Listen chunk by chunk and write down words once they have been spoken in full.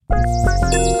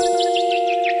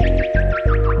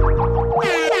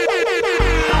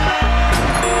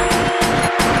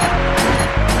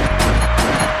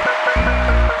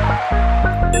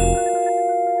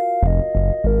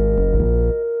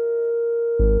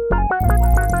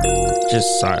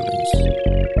Just silence.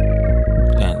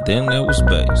 And then there was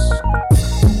bass.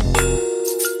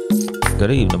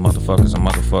 Good evening, motherfuckers and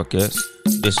motherfuckers.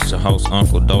 This is your host,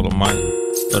 Uncle Dolomite,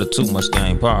 for the Too Much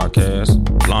Game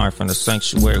podcast. Live from the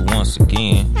sanctuary once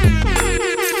again.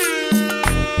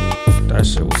 That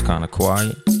shit was kind of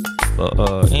quiet.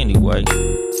 But anyway,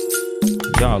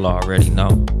 y'all already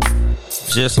know.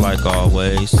 Just like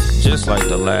always, just like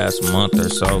the last month or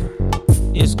so,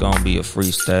 it's gonna be a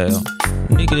freestyle.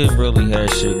 Nigga didn't really have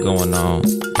shit going on.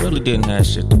 Really didn't have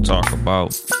shit to talk about.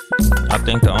 I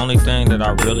think the only thing that I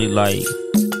really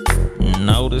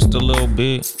noticed a little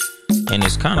bit, and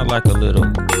it's kind of like a little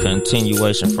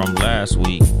continuation from last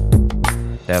week,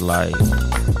 that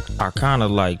I kind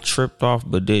of tripped off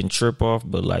but didn't trip off,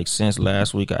 but since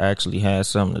last week I actually had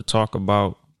something to talk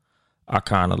about, I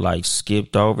kind of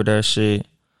skipped over that shit.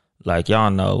 Y'all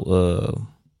know,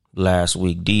 last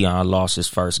week Dion lost his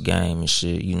first game and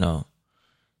shit, you know.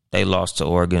 They lost to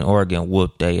Oregon. Oregon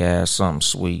whooped they ass something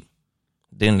sweet.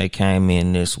 Then they came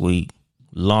in this week,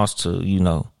 lost to, you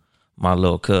know, my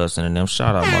little cousin and them.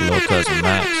 Shout out my little cousin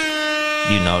Max.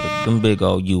 You know, them big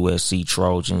old USC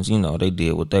Trojans, you know, they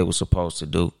did what they were supposed to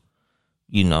do.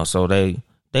 You know, so they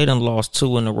done lost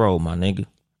 2 in a row, my nigga.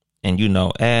 And, you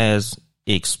know, as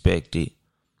expected,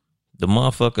 the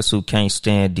motherfuckers who can't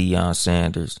stand Deion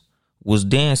Sanders was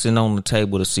dancing on the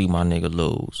table to see my nigga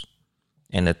lose.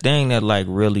 And the thing that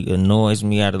really annoys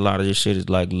me at a lot of this shit is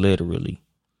literally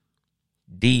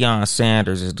Deion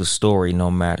Sanders is the story no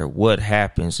matter what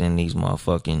happens in these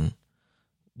motherfucking,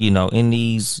 you know, in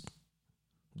these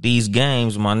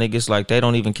games, my niggas, they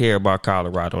don't even care about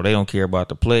Colorado. They don't care about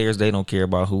the players. They don't care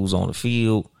about who's on the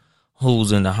field,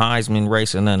 who's in the Heisman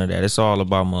race, and none of that. It's all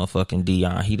about motherfucking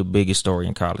Deion. He the biggest story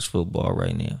in college football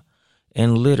right now.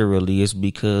 And literally it's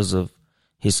because of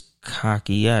his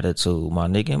cocky attitude, my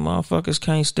nigga. And motherfuckers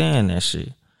can't stand that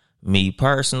shit. Me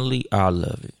personally, I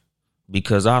love it.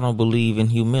 Because I don't believe in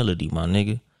humility, my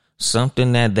nigga.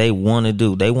 Something that they want to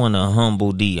do. They want to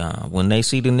humble Deion. When they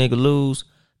see the nigga lose,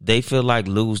 they feel like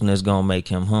losing is going to make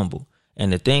him humble.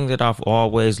 And the thing that I've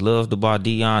always loved about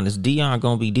Deion is Deion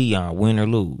going to be Deion, win or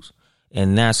lose.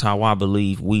 And that's how I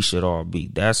believe we should all be.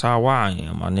 That's how I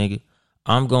am, my nigga.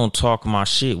 I'm going to talk my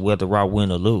shit whether I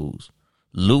win or lose.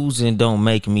 Losing don't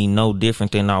make me no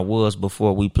different than I was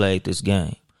before we played this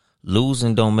game.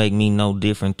 Losing don't make me no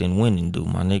different than winning do,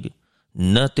 my nigga.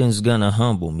 Nothing's gonna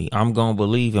humble me. I'm gonna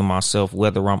believe in myself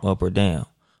whether I'm up or down.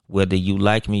 Whether you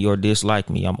like me or dislike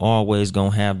me, I'm always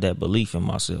gonna have that belief in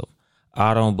myself.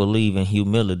 I don't believe in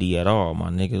humility at all, my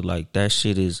nigga. That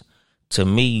shit is, to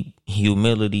me,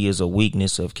 humility is a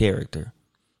weakness of character.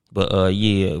 But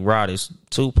yeah, Rod is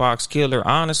Tupac's killer.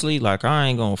 Honestly, I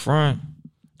ain't gonna front.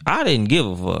 I didn't give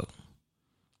a fuck.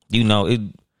 You know, it,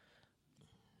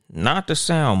 not to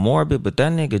sound morbid, but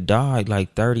that nigga died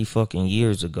 30 fucking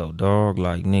years ago, dog.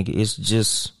 Nigga, it's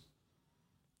just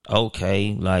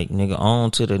okay. Nigga,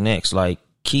 on to the next.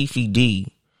 Keefy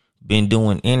D been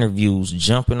doing interviews,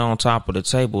 jumping on top of the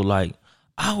table.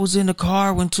 I was in the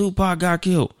car when Tupac got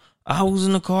killed. I was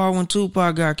in the car when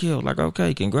Tupac got killed.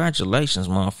 Okay, congratulations,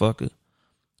 motherfucker.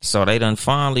 So they done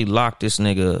finally locked this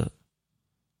nigga up.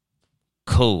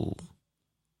 Cool.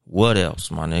 What else,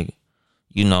 my nigga?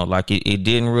 You know, it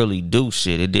didn't really do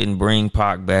shit. It didn't bring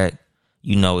Pac back.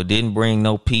 You know, it didn't bring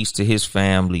no peace to his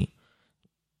family.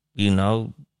 You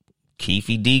know,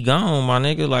 Keefy D gone, my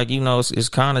nigga. You know, it's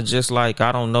kind of just I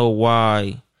don't know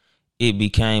why it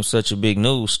became such a big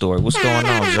news story. What's going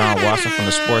on? John Watson from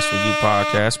the Sports For You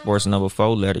podcast, sports number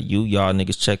 4, letter U. Y'all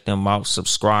niggas check them out.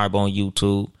 Subscribe on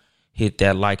YouTube. Hit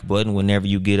that like button whenever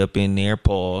you get up in there.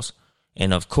 Pause.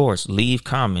 And of course, leave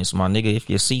comments, my nigga. If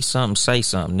you see something, say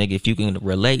something, nigga. If you can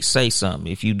relate, say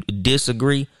something. If you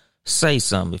disagree, say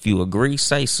something. If you agree,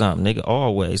 say something, nigga.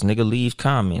 Always, nigga, leave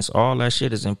comments. All that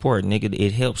shit is important, nigga.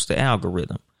 It helps the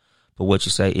algorithm. But what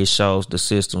you say, it shows the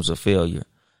systems of failure.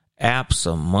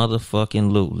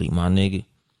 Abso-motherfucking-lutely, my nigga.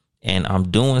 And I'm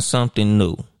doing something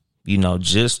new, you know,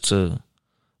 just to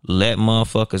let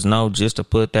motherfuckers know, just to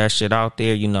put that shit out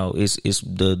there. You know, it's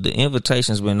the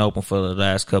invitation's been open for the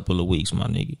last couple of weeks, my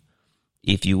nigga.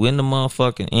 If you in the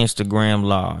motherfucking Instagram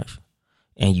live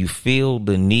and you feel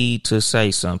the need to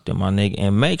say something, my nigga,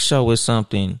 and make sure it's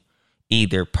something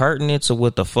either pertinent to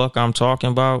what the fuck I'm talking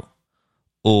about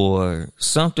or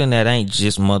something that ain't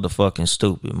just motherfucking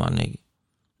stupid, my nigga.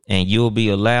 And you'll be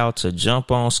allowed to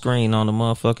jump on screen on the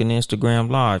motherfucking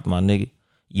Instagram live, my nigga.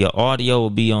 Your audio will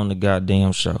be on the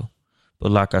goddamn show.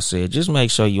 But like I said, just make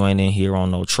sure you ain't in here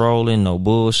on no trolling, no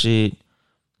bullshit.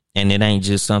 And it ain't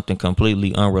just something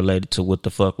completely unrelated to what the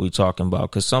fuck we talking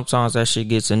about. Because sometimes that shit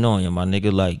gets annoying, my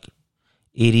nigga.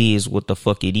 It is what the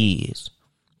fuck it is.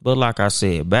 But like I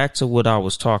said, back to what I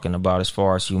was talking about as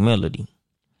far as humility.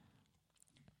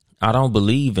 I don't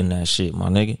believe in that shit, my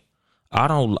nigga. I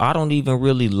don't even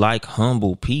really like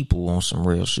humble people on some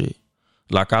real shit.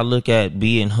 Like, I look at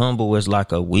being humble as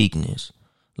like a weakness.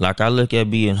 Like, I look at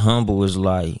being humble as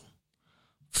like,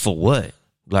 for what?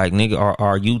 Like, nigga,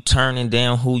 are you turning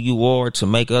down who you are to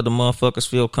make other motherfuckers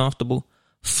feel comfortable?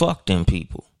 Fuck them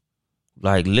people.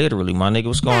 Like, literally, my nigga,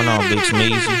 what's going on, Big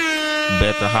Smeezy?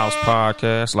 Bet the House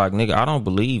podcast. Like, nigga, I don't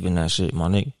believe in that shit, my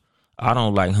nigga. I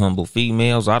don't like humble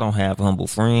females. I don't have humble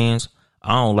friends.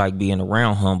 I don't like being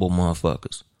around humble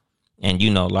motherfuckers. And,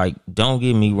 you know, like, don't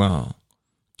get me wrong.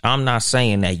 I'm not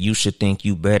saying that you should think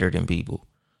you better than people.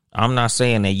 I'm not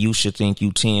saying that you should think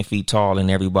you 10 feet tall and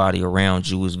everybody around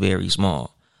you is very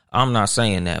small. I'm not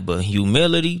saying that. But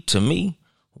humility, to me,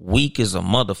 weak as a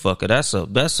motherfucker.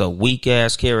 That's a weak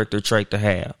ass character trait to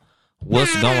have.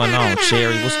 What's going on,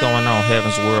 Cherry? What's going on,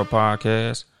 Heaven's World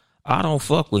podcast? I don't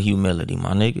fuck with humility,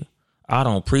 my nigga. I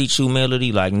don't preach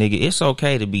humility. Like, nigga, it's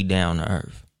okay to be down to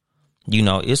earth. You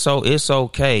know, it's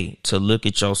okay to look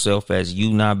at yourself as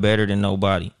you not better than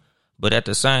nobody. But at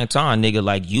the same time, nigga,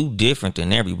 like, you different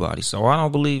than everybody. So I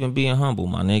don't believe in being humble,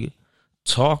 my nigga.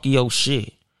 Talk your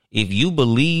shit. If you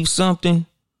believe something,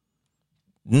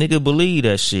 nigga, believe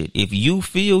that shit. If you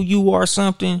feel you are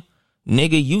something,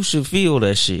 nigga, you should feel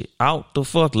that shit out the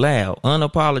fuck loud,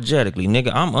 unapologetically.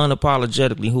 Nigga, I'm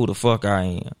unapologetically who the fuck I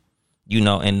am. You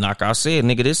know, and like I said,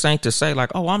 nigga, this ain't to say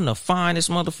like, oh, I'm the finest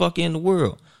motherfucker in the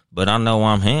world. But I know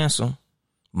I'm handsome.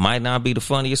 Might not be the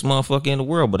funniest motherfucker in the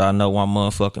world, but I know I'm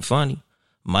motherfucking funny.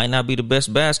 Might not be the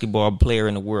best basketball player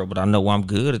in the world, but I know I'm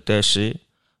good at that shit.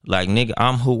 Like, nigga,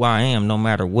 I'm who I am no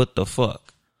matter what the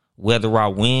fuck. Whether I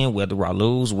win, whether I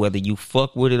lose, whether you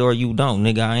fuck with it or you don't,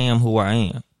 nigga, I am who I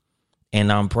am.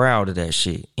 And I'm proud of that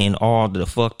shit in all the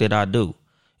fuck that I do.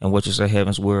 And what you say,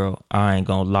 Heaven's World, I ain't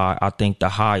gonna lie. I think the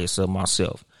highest of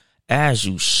myself, as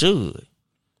you should.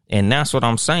 And that's what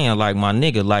I'm saying. Like, my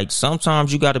nigga, like,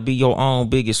 sometimes you got to be your own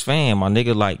biggest fan, my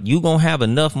nigga. Like, you gonna have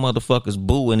enough motherfuckers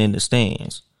booing in the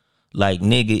stands. Like,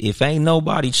 nigga, if ain't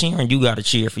nobody cheering, you got to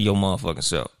cheer for your motherfucking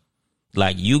self.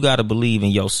 Like, you got to believe in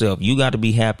yourself. You got to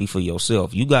be happy for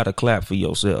yourself. You got to clap for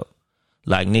yourself.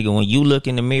 Like, nigga, when you look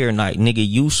in the mirror, like, nigga,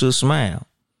 you should smile.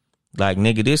 Like,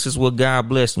 nigga, this is what God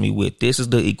blessed me with. This is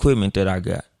the equipment that I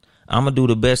got. I'm going to do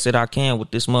the best that I can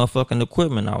with this motherfucking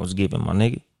equipment I was given, my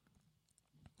nigga.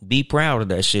 Be proud of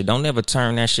that shit. Don't ever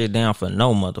turn that shit down for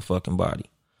no motherfucking body.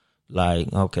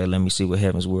 Like, okay, let me see what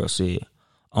Heaven's World said.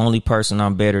 Only person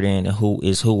I'm better than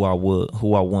who I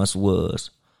once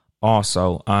was.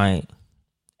 Also, I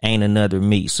ain't another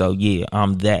me. So yeah,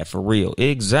 I'm that for real.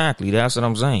 Exactly. That's what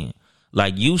I'm saying.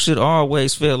 Like, you should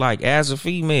always feel like, as a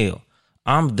female,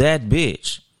 I'm that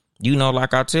bitch. You know,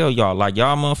 like I tell y'all, like,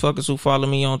 y'all motherfuckers who follow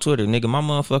me on Twitter, nigga, my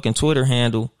motherfucking Twitter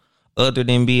handle, other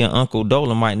than being Uncle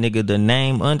Dolomite, nigga, the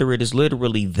name under it is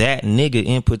literally that nigga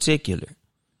in particular.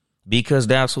 Because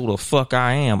that's who the fuck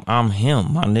I am. I'm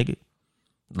him, my nigga.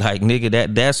 Like,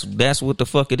 nigga, that's what the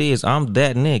fuck it is. I'm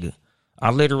that nigga.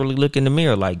 I literally look in the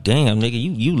mirror like, damn, nigga,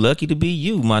 you lucky to be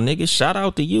you, my nigga. Shout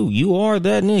out to you. You are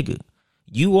that nigga.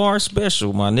 You are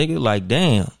special, my nigga. Like,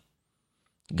 damn.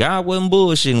 God wasn't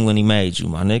bullshitting when he made you,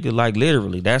 my nigga. Like,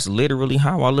 literally, that's literally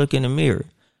how I look in the mirror.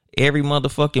 Every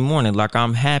motherfucking morning, like,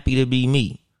 I'm happy to be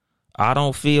me. I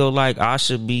don't feel like I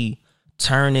should be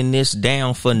turning this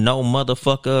down for no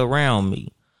motherfucker around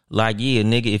me. Like, yeah,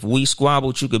 nigga, if we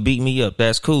squabbled, you could beat me up.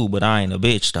 That's cool, but I ain't a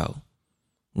bitch, though.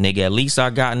 Nigga, at least I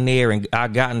got in there and I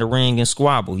got in the ring and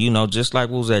squabbled. You know, just like,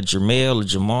 what was that, Jermell or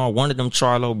Jamal? One of them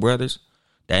Charlo brothers.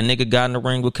 That nigga got in the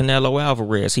ring with Canelo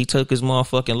Alvarez. He took his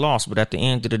motherfucking loss, but at the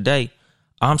end of the day,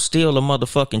 I'm still a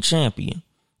motherfucking champion.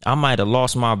 I might have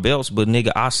lost my belts, but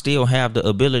nigga, I still have the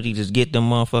ability to get them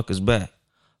motherfuckers back.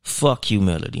 Fuck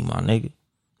humility, my nigga.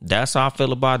 That's how I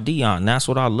feel about Dion. That's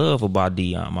what I love about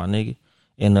Dion, my nigga.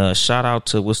 And shout out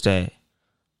to, what's that?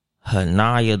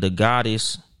 Hanaya the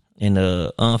Goddess and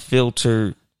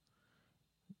Unfiltered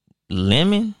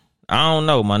Lemon. I don't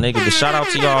know, my nigga, but shout out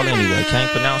to y'all anyway.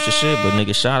 Can't pronounce your shit, but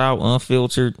nigga, shout out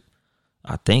Unfiltered.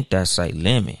 I think that's say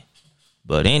Lemon.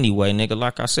 But anyway, nigga,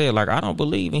 like I said, like, I don't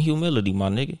believe in humility, my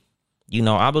nigga. You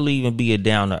know, I believe in being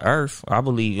down to earth. I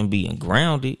believe in being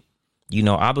grounded. You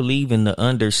know, I believe in the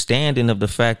understanding of the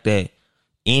fact that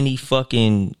any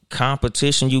fucking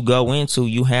competition you go into,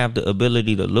 you have the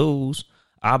ability to lose.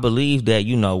 I believe that,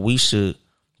 you know, we should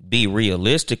be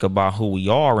realistic about who we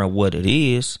are and what it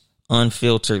is.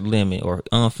 Unfiltered Lemon or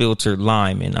Unfiltered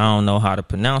Lyman. I don't know how to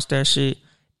pronounce that shit.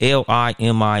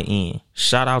 Limin.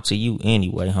 Shout out to you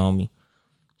anyway, homie.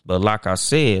 But like I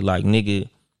said, like, nigga,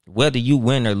 whether you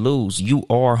win or lose, you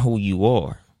are who you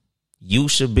are. You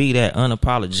should be that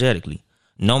unapologetically.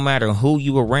 No matter who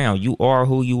you around, you are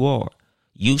who you are.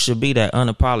 You should be that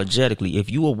unapologetically. If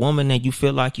you a woman and you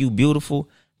feel like you beautiful,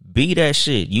 be that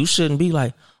shit. You shouldn't be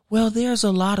like, well, there's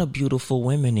a lot of beautiful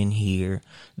women in here.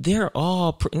 They're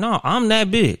all no, I'm that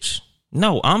bitch.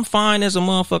 No, I'm fine as a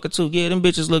motherfucker too. Yeah, them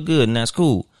bitches look good and that's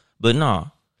cool. But nah,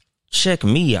 check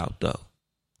me out though.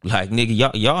 Like,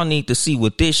 nigga, y'all need to see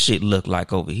what this shit look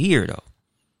like over here though.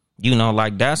 You know,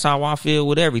 like, that's how I feel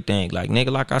with everything. Like, nigga,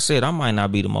 like I said, I might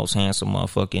not be the most handsome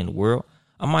motherfucker in the world.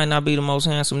 I might not be the most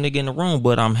handsome nigga in the room,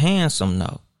 but I'm handsome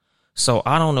though. So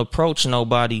I don't approach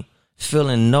nobody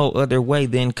feeling no other way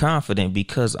than confident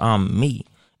because I'm me.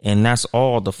 And that's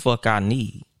all the fuck I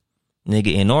need.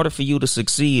 Nigga, in order for you to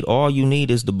succeed, all you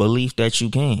need is the belief that you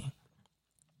can.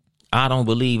 I don't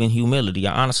believe in humility.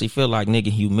 I honestly feel like, nigga,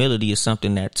 humility is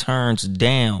something that turns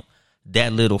down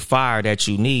that little fire that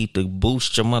you need to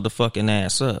boost your motherfucking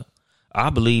ass up.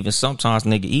 I believe in sometimes,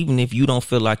 nigga, even if you don't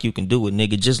feel like you can do it,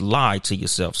 nigga, just lie to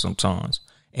yourself sometimes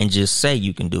and just say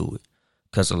you can do it.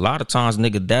 Because a lot of times,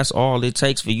 nigga, that's all it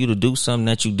takes for you to do something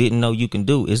that you didn't know you can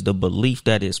do is the belief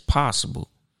that it's possible.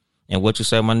 And what you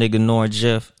say, my nigga Nor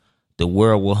Jeff, the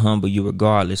world will humble you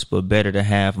regardless, but better to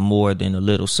have more than a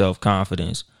little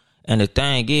self-confidence. And the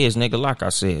thing is, nigga, like I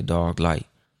said, dog, like,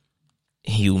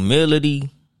 humility,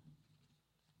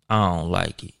 I don't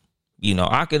like it. You know,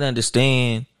 I can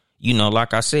understand, you know,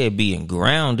 like I said, being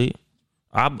grounded.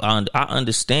 I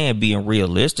understand being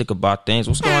realistic about things.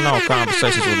 What's going on?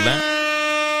 Conversations with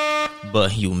Lamp.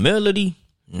 But humility,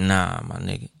 nah, my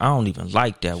nigga. I don't even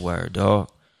like that word,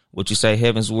 dog. What you say,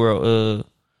 Heaven's World,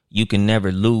 you can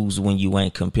never lose when you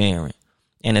ain't comparing.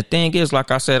 And the thing is,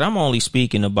 like I said, I'm only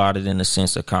speaking about it in the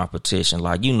sense of competition,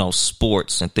 like, you know,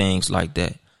 sports and things like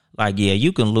that. Like, yeah,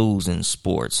 you can lose in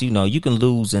sports, you know, you can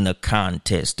lose in a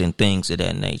contest and things of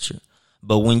that nature.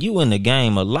 But when you in the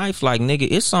game of life, like, nigga,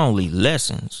 it's only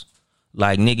lessons.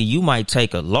 Like, nigga, you might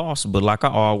take a loss, but like I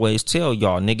always tell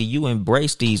y'all, nigga, you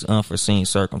embrace these unforeseen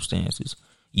circumstances.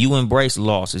 You embrace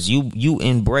losses. You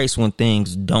embrace when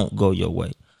things don't go your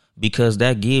way, because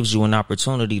that gives you an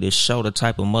opportunity to show the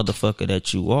type of motherfucker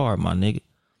that you are, my nigga.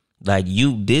 Like,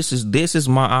 this is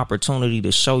my opportunity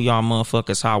to show y'all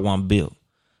motherfuckers how I'm built.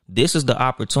 This is the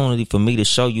opportunity for me to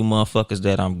show you motherfuckers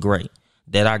that I'm great,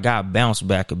 that I got bounce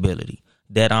back ability,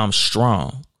 that I'm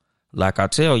strong. Like I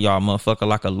tell y'all, motherfucker,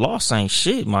 like, a loss ain't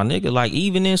shit, my nigga. Like,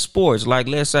 even in sports, like,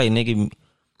 let's say, nigga,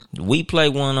 we play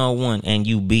 1-on-1 and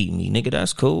you beat me, nigga,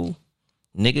 that's cool.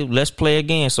 Nigga, let's play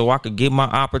again so I could get my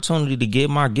opportunity to get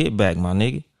my get back, my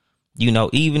nigga. You know,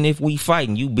 even if we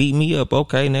fighting, you beat me up,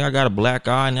 okay, nigga, I got a black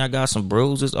eye and I got some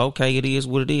bruises. Okay, it is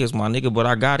what it is, my nigga, but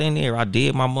I got in there. I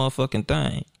did my motherfucking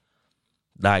thing.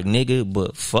 Like, nigga,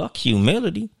 but fuck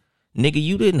humility. Nigga,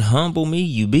 you didn't humble me,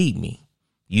 you beat me.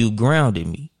 You grounded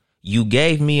me. You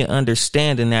gave me an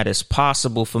understanding that it's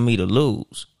possible for me to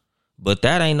lose. But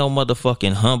that ain't no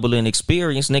motherfucking humbling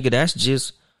experience, nigga. That's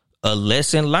just a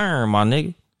lesson learned, my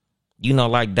nigga. You know,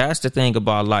 like, that's the thing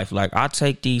about life. Like, I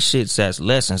take these shits as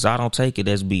lessons. I don't take it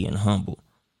as being humble.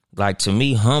 Like, to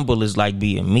me, humble is like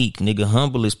being meek, nigga.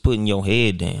 Humble is putting your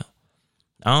head down.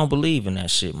 I don't believe in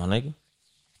that shit, my nigga.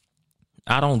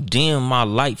 I don't dim my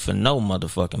light for no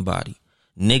motherfucking body.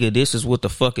 Nigga, this is what the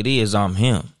fuck it is. I'm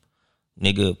him.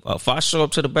 Nigga, if I show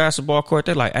up to the basketball court,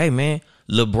 they're like, hey, man,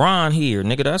 LeBron here.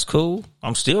 Nigga, that's cool.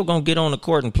 I'm still gonna get on the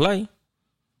court and play.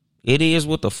 It is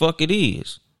what the fuck it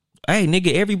is. Hey,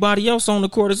 nigga, everybody else on the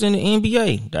court is in the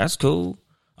NBA. That's cool.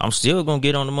 I'm still gonna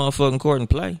get on the motherfucking court and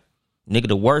play. Nigga,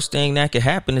 the worst thing that could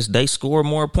happen is they score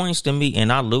more points than me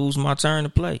and I lose my turn to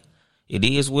play. It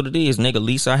is what it is, nigga. At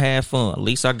least I had fun. At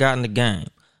least I got in the game.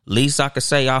 At least I could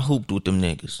say I hooped with them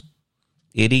niggas.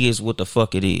 It is what the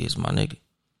fuck it is, my nigga.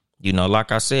 You know,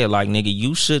 like I said, like, nigga,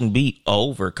 you shouldn't be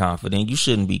overconfident. You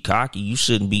shouldn't be cocky. You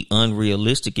shouldn't be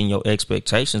unrealistic in your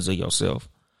expectations of yourself,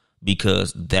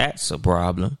 because that's a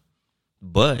problem.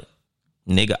 But,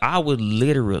 nigga, I would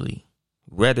literally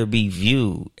rather be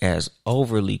viewed as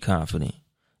overly confident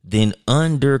than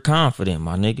underconfident,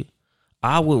 my nigga.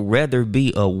 I would rather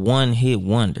be a one-hit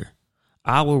wonder.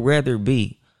 I would rather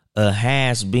be a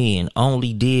has-been,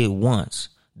 only did once,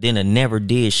 than a never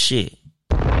did shit.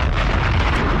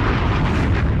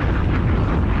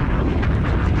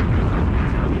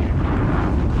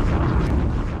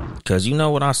 Because you know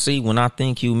what I see when I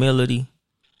think humility?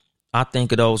 I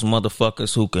think of those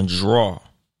motherfuckers who can draw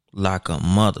like a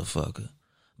motherfucker,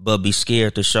 but be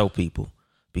scared to show people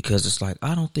because it's like,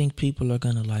 I don't think people are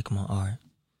going to like my art.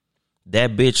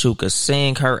 That bitch who could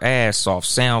sing her ass off,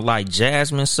 sound like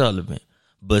Jasmine Sullivan,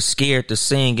 but scared to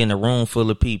sing in a room full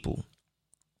of people.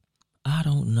 I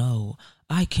don't know.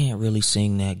 I can't really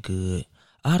sing that good.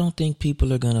 I don't think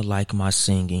people are gonna like my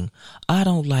singing. I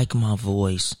don't like my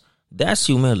voice. That's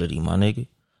humility, my nigga.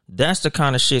 That's the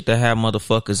kind of shit that have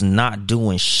motherfuckers not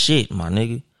doing shit, my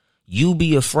nigga. You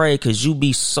be afraid because you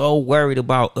be so worried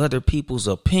about other people's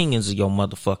opinions of your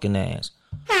motherfucking ass.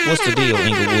 What's the deal,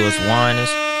 Inglewood's whiners?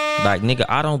 Like, nigga,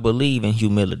 I don't believe in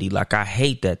humility. Like, I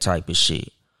hate that type of shit.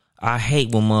 I hate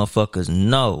when motherfuckers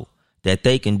know that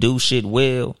they can do shit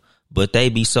well, but they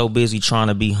be so busy trying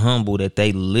to be humble that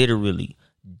they literally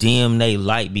dim they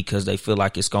light because they feel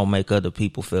like it's gonna make other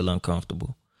people feel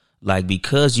uncomfortable. Like,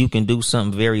 because you can do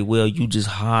something very well, you just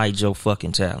hide your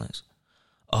fucking talents.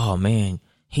 Oh man,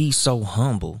 he's so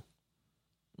humble.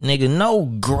 Nigga, no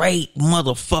great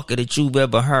motherfucker that you've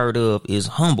ever heard of is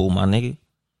humble, my nigga.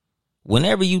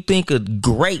 Whenever you think of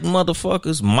great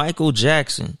motherfuckers, Michael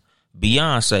Jackson,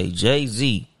 Beyonce,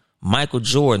 Jay-Z, Michael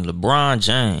Jordan, LeBron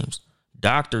James,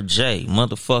 Dr. J,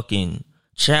 motherfucking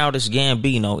Childish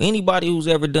Gambino, anybody who's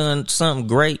ever done something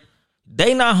great,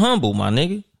 they not humble, my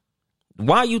nigga.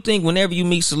 Why you think whenever you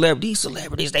meet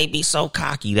celebrities, they be so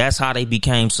cocky? That's how they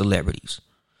became celebrities.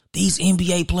 These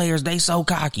NBA players, they so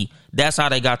cocky. That's how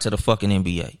they got to the fucking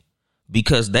NBA.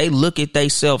 Because they look at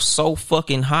themselves so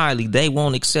fucking highly, they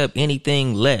won't accept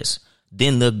anything less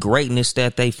than the greatness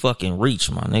that they fucking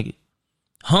reach, my nigga.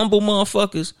 Humble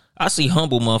motherfuckers, I see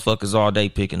humble motherfuckers all day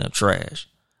picking up trash.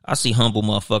 I see humble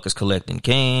motherfuckers collecting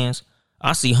cans.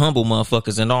 I see humble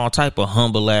motherfuckers in all type of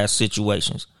humble ass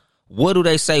situations. What do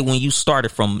they say when you started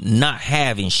from not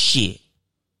having shit?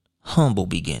 Humble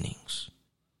beginnings.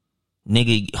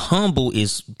 Nigga, humble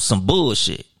is some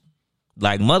bullshit.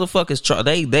 Like, motherfuckers try,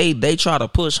 they try to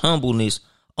push humbleness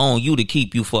on you to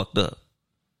keep you fucked up.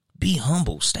 Be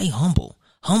humble. Stay humble.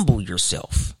 Humble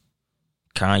yourself.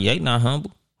 Kanye not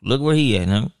humble. Look where he at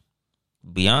now.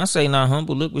 Beyonce not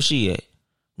humble. Look where she at.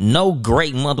 No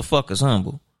great motherfuckers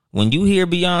humble. When you hear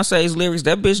Beyonce's lyrics,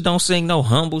 that bitch don't sing no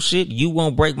humble shit. You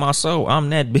won't break my soul. I'm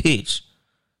that bitch.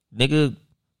 Nigga,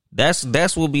 that's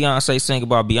what Beyonce sing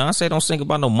about. Beyonce don't sing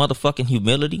about no motherfucking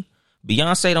humility.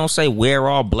 Beyonce don't say wear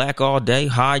all black all day,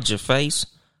 hide your face,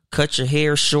 cut your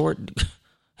hair short.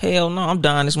 Hell no, I'm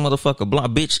dying this motherfucker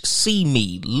blonde. Bitch, see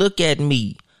me. Look at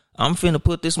me. I'm finna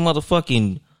put this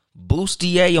motherfucking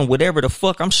bustier and whatever the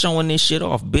fuck I'm showing this shit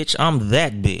off. Bitch, I'm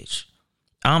that bitch.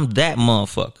 I'm that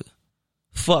motherfucker.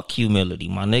 Fuck humility,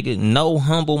 my nigga. No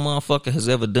humble motherfucker has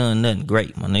ever done nothing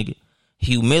great, my nigga.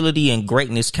 Humility and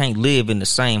greatness can't live in the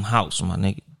same house, my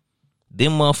nigga.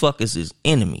 Them motherfuckers is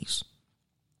enemies.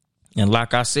 And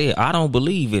like I said, I don't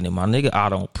believe in it, my nigga. I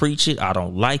don't preach it. I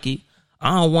don't like it.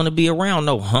 I don't want to be around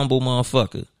no humble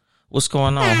motherfucker. What's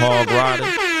going on, Hog Rider?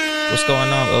 What's going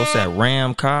on? Oh, it's that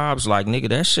Ram Cobbs. Like, nigga,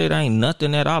 that shit ain't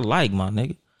nothing that I like, my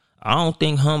nigga. I don't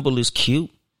think humble is cute.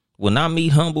 When I meet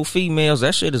humble females,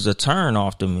 that shit is a turn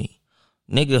off to me.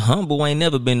 Nigga, humble ain't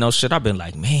never been no shit. I've been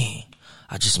like, man,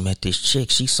 I just met this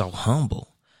chick. She's so humble.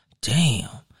 Damn.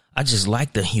 I just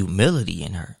like the humility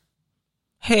in her.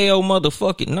 Hell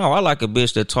motherfucking no. I like a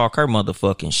bitch that talk her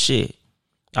motherfucking shit.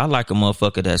 I like a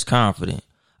motherfucker that's confident.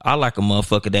 I like a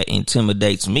motherfucker that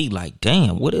intimidates me. Like,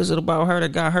 damn, what is it about her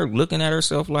that got her looking at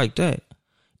herself like that?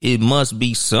 It must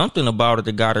be something about it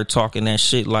that got her talking that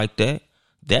shit like that.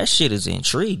 That shit is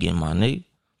intriguing, my nigga.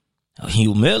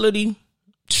 Humility?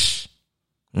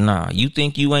 Nah, you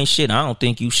think you ain't shit. I don't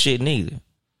think you shit neither.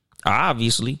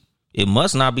 Obviously, it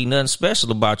must not be nothing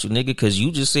special about you, nigga, because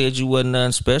you just said you wasn't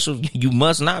nothing special. You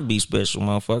must not be special,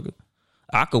 motherfucker.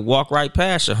 I could walk right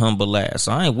past your humble ass.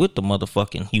 I ain't with the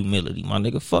motherfucking humility, my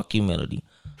nigga. Fuck humility.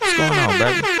 What's going on,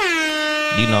 baby?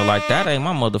 You know, like, that ain't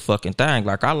my motherfucking thing.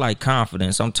 Like, I like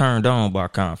confidence. I'm turned on by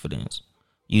confidence.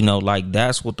 You know, like,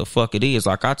 that's what the fuck it is.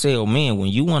 Like, I tell men, when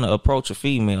you want to approach a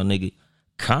female, nigga,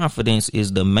 confidence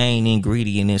is the main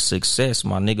ingredient in success,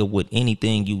 my nigga, with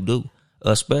anything you do.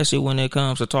 Especially when it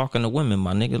comes to talking to women,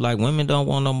 my nigga. Like, women don't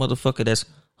want no motherfucker that's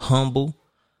humble.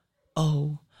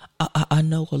 Oh, I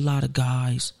know a lot of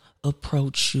guys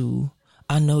approach you.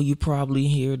 I know you probably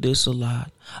hear this a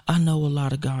lot. I know a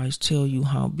lot of guys tell you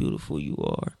how beautiful you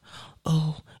are.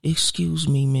 Oh, excuse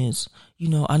me, miss. You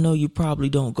know, I know you probably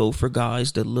don't go for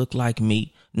guys that look like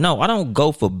me. No, I don't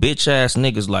go for bitch ass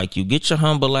niggas like you. Get your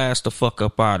humble ass the fuck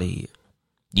up out of here.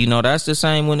 You know, that's the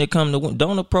same when it come to,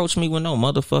 don't approach me with no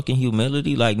motherfucking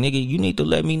humility. Like, nigga, you need to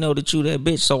let me know that you that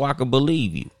bitch so I can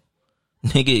believe you.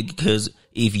 Nigga, because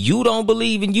if you don't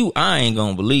believe in you, I ain't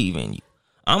gonna believe in you.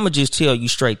 I'ma just tell you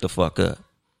straight the fuck up.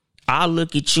 I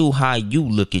look at you how you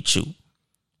look at you.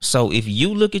 So if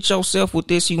you look at yourself with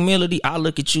this humility, I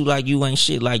look at you like you ain't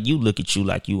shit, like you look at you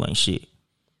like you ain't shit.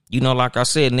 You know, like I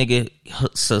said, nigga,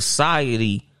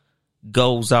 society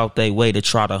goes out their way to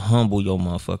try to humble your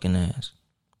motherfucking ass.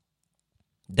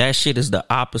 That shit is the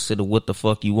opposite of what the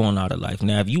fuck you want out of life.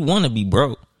 Now, if you want to be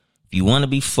broke, if you want to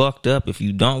be fucked up, if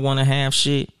you don't want to have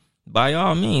shit, by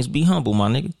all means, be humble, my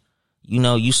nigga. You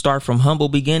know, you start from humble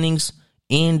beginnings,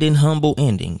 end in humble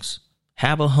endings.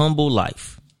 Have a humble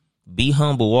life. Be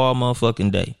humble all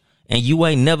motherfucking day. And you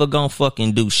ain't never gonna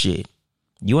fucking do shit.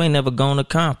 You ain't never gonna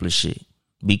accomplish shit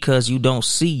because you don't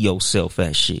see yourself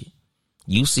as shit.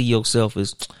 You see yourself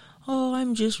as, oh,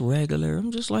 I'm just regular.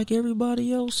 I'm just like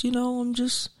everybody else. You know, I'm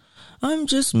just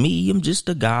me. I'm just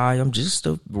a guy. I'm just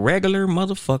a regular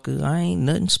motherfucker. I ain't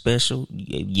nothing special.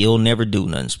 You'll never do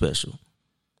nothing special.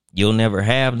 You'll never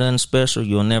have nothing special.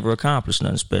 You'll never accomplish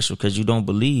nothing special because you don't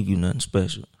believe you nothing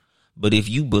special. But if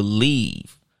you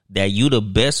believe that you the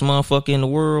best motherfucker in the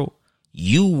world,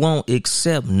 you won't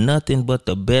accept nothing but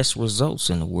the best results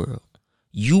in the world.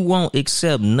 You won't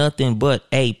accept nothing but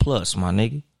A+, my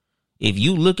nigga. If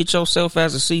you look at yourself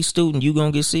as a C student, you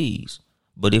gonna get C's.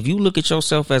 But if you look at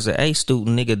yourself as an A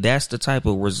student, nigga, that's the type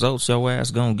of results your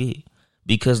ass gonna get.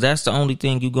 Because that's the only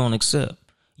thing you gonna accept.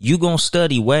 You gonna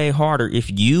study way harder if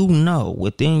you know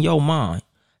within your mind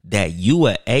that you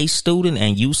a A student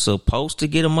and you supposed to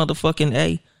get a motherfucking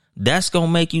A. That's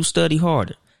gonna make you study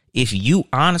harder. If you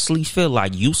honestly feel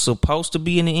like you supposed to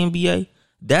be in the NBA,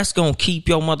 that's gonna keep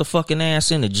your motherfucking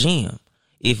ass in the gym.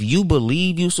 If you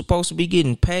believe you supposed to be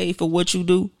getting paid for what you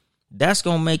do, that's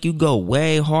gonna make you go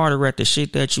way harder at the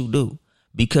shit that you do.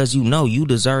 Because you know you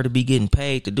deserve to be getting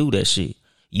paid to do that shit.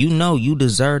 You know you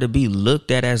deserve to be looked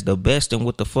at as the best in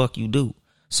what the fuck you do.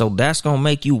 So that's gonna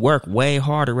make you work way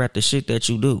harder at the shit that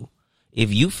you do.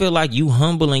 If you feel like you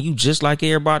humble and you just like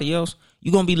everybody else,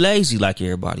 you're gonna be lazy like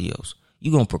everybody else.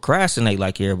 You're gonna procrastinate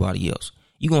like everybody else.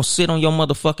 You're gonna sit on your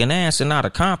motherfucking ass and not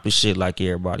accomplish shit like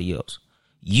everybody else.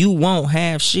 You won't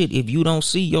have shit if you don't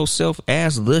see yourself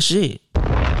as the shit.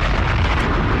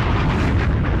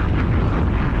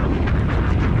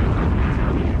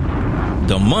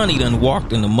 The money done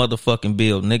walked in the motherfucking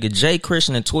building. Nigga, Jay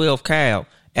Christian and 12 Cal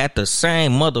at the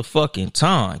same motherfucking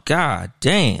time. God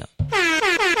damn.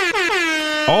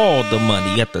 All the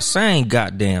money at the same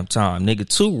goddamn time. Nigga,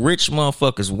 two rich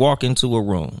motherfuckers walk into a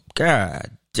room.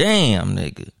 God damn,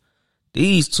 nigga.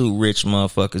 These two rich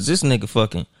motherfuckers. This nigga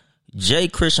fucking Jay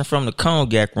Christian from the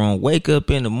cognac room wake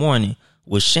up in the morning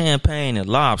with champagne and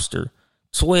lobster.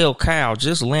 12 Cal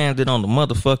just landed on the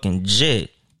motherfucking jet.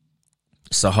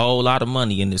 It's a whole lot of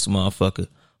money in this motherfucker.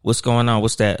 What's going on?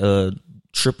 What's that triple_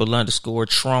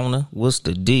 Trona? What's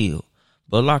the deal?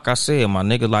 But like I said, my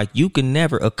nigga, like you can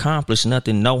never accomplish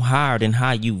nothing no higher than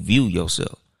how you view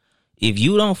yourself. If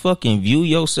you don't fucking view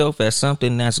yourself as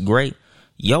something that's great,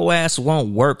 your ass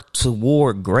won't work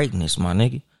toward greatness, my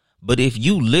nigga. But if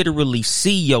you literally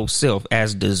see yourself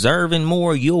as deserving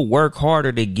more, you'll work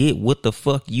harder to get what the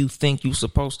fuck you think you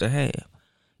supposed to have.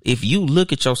 If you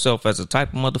look at yourself as a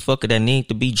type of motherfucker that need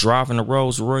to be driving a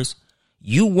Rolls Royce,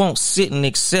 you won't sit and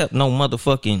accept no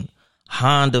motherfucking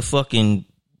Honda fucking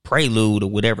Prelude or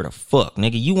whatever the fuck,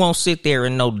 nigga. You won't sit there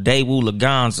and no Daewoo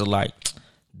Laganza like,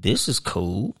 this is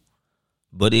cool.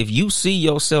 But if you see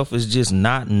yourself as just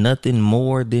not nothing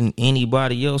more than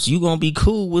anybody else, you gonna be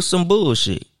cool with some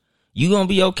bullshit. You gonna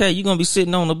be okay. You gonna be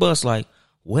sitting on the bus like,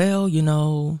 well, you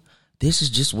know, this is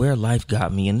just where life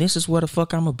got me, and this is where the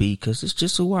fuck I'm gonna be, because it's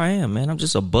just who I am, man. I'm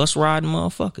just a bus riding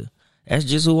motherfucker. That's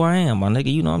just who I am, my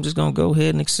nigga. You know, I'm just gonna go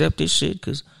ahead and accept this shit,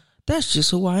 because that's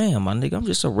just who I am, my nigga. I'm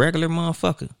just a regular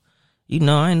motherfucker. You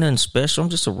know, I ain't nothing special. I'm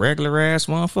just a regular ass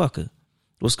motherfucker.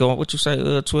 What's going on? What you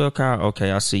say, 12 Kyle?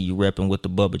 Okay, I see you repping with the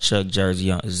Bubba Chuck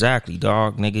jersey on. Exactly,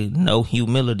 dog, nigga. No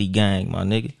humility gang, my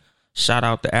nigga. Shout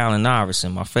out to Allen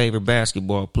Iverson, my favorite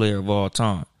basketball player of all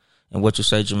time. And what you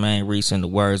say, Jermaine Reese, in the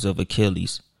words of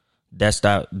Achilles,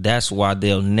 that's why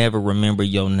they'll never remember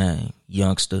your name,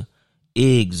 youngster.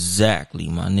 Exactly,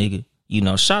 my nigga. You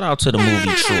know, shout out to the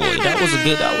movie Troy.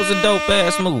 That was a dope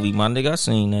ass movie, my nigga. I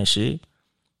seen that shit.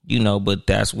 You know, but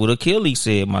that's what Achilles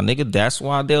said, my nigga. That's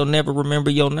why they'll never remember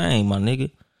your name, my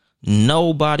nigga.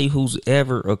 Nobody who's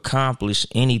ever accomplished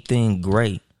anything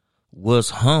great was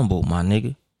humble, my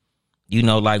nigga. You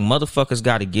know, like motherfuckers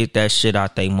got to get that shit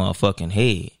out they motherfucking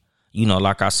head. You know,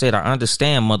 like I said, I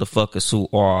understand motherfuckers who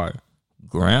are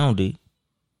grounded.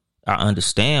 I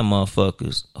understand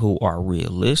motherfuckers who are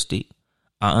realistic.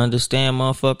 I understand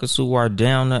motherfuckers who are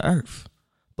down to earth.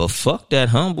 But fuck that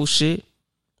humble shit.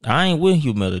 I ain't with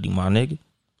humility, my nigga.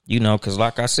 You know, because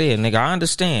like I said, nigga, I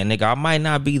understand. Nigga, I might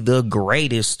not be the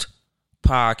greatest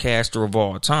podcaster of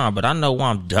all time, but I know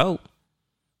I'm dope.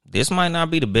 This might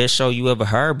not be the best show you ever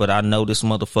heard, but I know this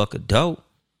motherfucker dope.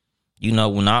 You know,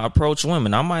 when I approach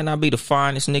women, I might not be the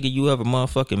finest nigga you ever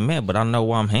motherfucking met, but I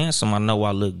know I'm handsome. I know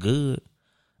I look good.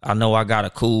 I know I got a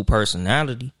cool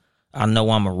personality. I know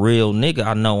I'm a real nigga.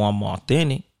 I know I'm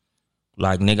authentic.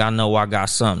 Like, nigga, I know I got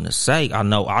something to say. I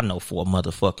know for a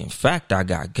motherfucking fact I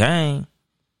got game.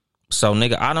 So,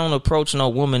 nigga, I don't approach no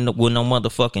woman with no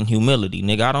motherfucking humility.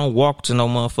 Nigga, I don't walk to no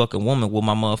motherfucking woman with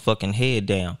my motherfucking head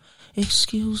down.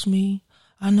 Excuse me.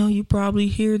 I know you probably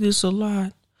hear this a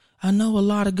lot. I know a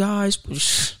lot of guys.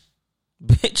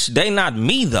 Bitch, they not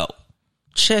me, though.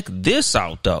 Check this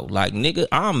out, though. Like, nigga,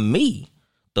 I'm me.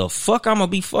 The fuck I'm gonna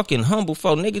be fucking humble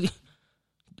for, nigga?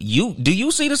 Do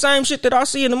you see the same shit that I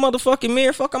see in the motherfucking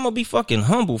mirror? Fuck, I'm gonna be fucking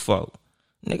humble for.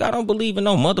 Nigga, I don't believe in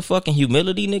no motherfucking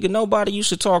humility, nigga. Nobody you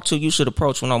should talk to, you should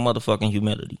approach with no motherfucking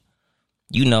humility.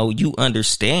 You know, you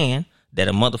understand that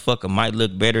a motherfucker might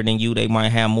look better than you. They might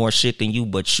have more shit than you,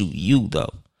 but you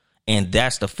though. And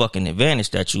that's the fucking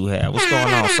advantage that you have. What's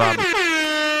going on, Sabi?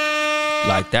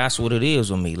 Like, that's what it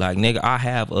is with me. Like, nigga, I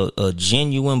have a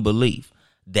genuine belief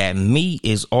that me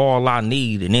is all I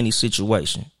need in any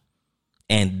situation.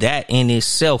 And that in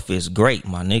itself is great,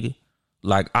 my nigga.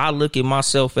 Like, I look at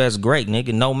myself as great,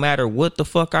 nigga. No matter what the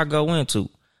fuck I go into,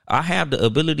 I have the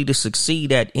ability to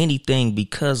succeed at anything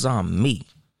because I'm me.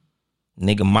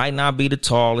 Nigga, might not be the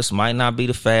tallest, might not be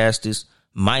the fastest,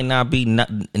 might not be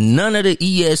none of the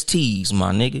ESTs,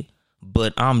 my nigga.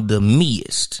 But I'm the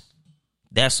meest.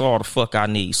 That's all the fuck I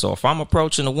need. So if I'm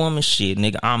approaching a woman, shit,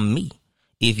 nigga, I'm me.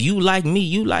 If you like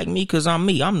me because I'm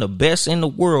me. I'm the best in the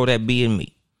world at being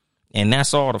me. And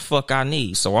that's all the fuck I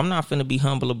need. So I'm not finna be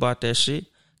humble about that shit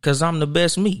because I'm the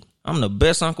best me. I'm the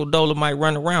best Uncle Dolomite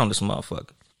run around this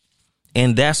motherfucker.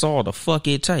 And that's all the fuck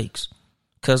it takes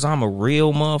because I'm a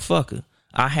real motherfucker.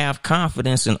 I have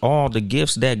confidence in all the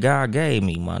gifts that God gave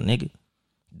me, my nigga.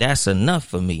 That's enough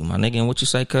for me, my nigga. And what you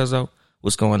say, cuzzo?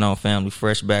 What's going on, family?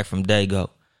 Fresh back from Dago.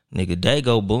 Nigga,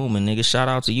 Dago booming, nigga. Shout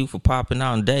out to you for popping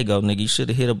out in Dago, nigga. You should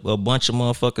have hit a bunch of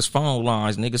motherfuckers' phone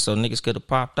lines, nigga, so niggas could have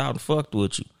popped out and fucked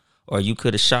with you. Or you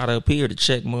could have shot up here to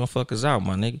check motherfuckers out,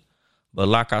 my nigga. But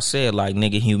like I said, like,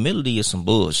 nigga, humility is some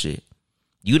bullshit.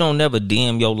 You don't never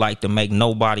dim your light to make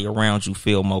nobody around you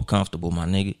feel more comfortable, my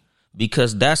nigga.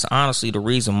 Because that's honestly the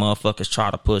reason motherfuckers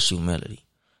try to push humility.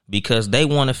 Because they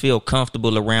want to feel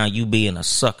comfortable around you being a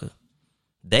sucker.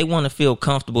 They want to feel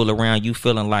comfortable around you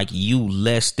feeling like you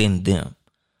less than them.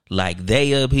 Like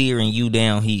they up here and you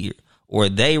down here. Or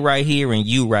they right here and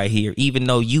you right here, even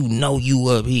though you know you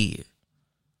up here.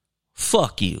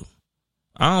 Fuck you.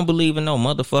 I don't believe in no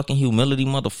motherfucking humility,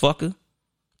 motherfucker.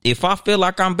 If I feel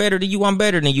like I'm better than you, I'm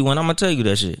better than you, and I'm gonna tell you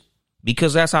that shit.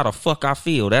 Because that's how the fuck I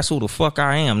feel. That's who the fuck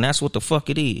I am. That's what the fuck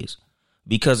it is.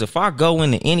 Because if I go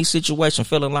into any situation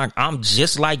feeling like I'm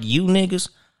just like you niggas,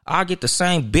 I get the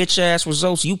same bitch ass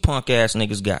results you punk ass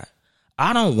niggas got.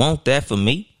 I don't want that for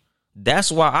me.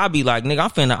 That's why I be like, nigga, I'm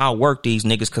finna outwork these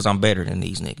niggas because I'm better than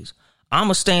these niggas.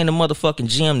 I'ma stay in the motherfucking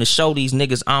gym to show these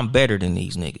niggas I'm better than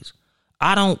these niggas.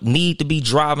 I don't need to be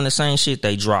driving the same shit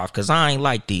they drive because I ain't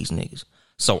like these niggas.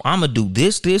 So I'ma do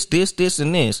this,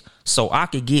 and this so I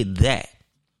could get that.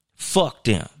 Fuck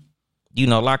them. You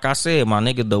know, like I said, my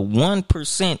nigga, the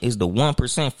 1% is the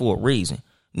 1% for a reason.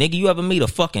 Nigga, you ever meet a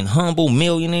fucking humble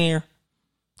millionaire?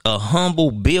 A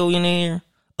humble billionaire?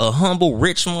 A humble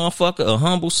rich motherfucker? A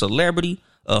humble celebrity?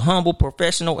 A humble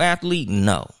professional athlete?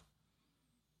 No.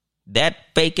 That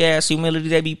fake ass humility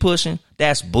they be pushing,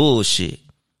 that's bullshit.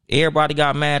 Everybody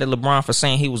got mad at LeBron for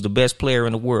saying he was the best player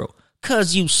in the world.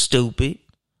 Cause you stupid.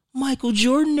 Michael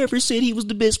Jordan never said he was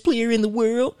the best player in the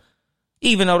world.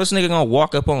 Even though this nigga gonna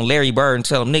walk up on Larry Bird and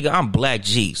tell him, nigga, I'm Black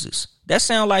Jesus. That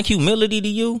sound like humility to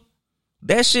you?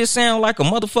 That shit sound like a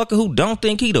motherfucker who don't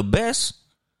think he the best?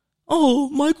 Oh,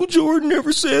 Michael Jordan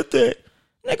never said that.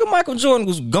 Nigga, Michael Jordan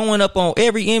was going up on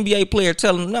every NBA player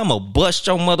telling them, I'm gonna bust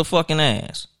your motherfucking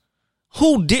ass.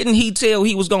 Who didn't he tell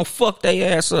he was gonna fuck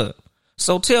their ass up?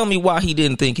 So tell me why he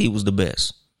didn't think he was the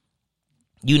best.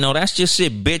 You know, that's just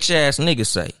shit bitch ass niggas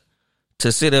say.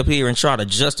 To sit up here and try to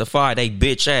justify they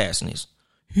bitch assness.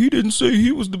 He didn't say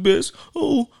he was the best.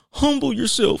 Oh, humble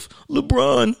yourself.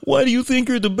 LeBron, why do you think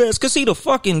you're the best? Because he the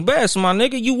fucking best, my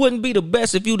nigga. You wouldn't be the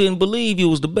best if you didn't believe you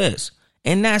was the best.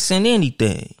 And that's in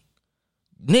anything.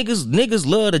 Niggas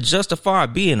love to justify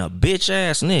being a bitch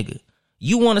ass nigga.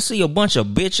 You want to see a bunch of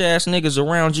bitch ass niggas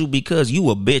around you because you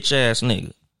a bitch ass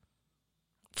nigga.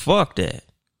 Fuck that.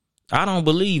 I don't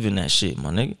believe in that shit,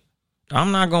 my nigga.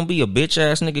 I'm not gonna be a bitch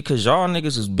ass nigga because y'all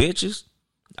niggas is bitches.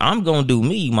 I'm gonna do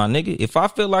me, my nigga. If I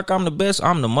feel like I'm the best,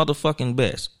 I'm the motherfucking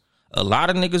best. A lot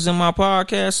of niggas in my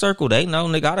podcast circle, they know,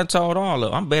 nigga, I done told all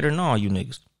of them, I'm better than all you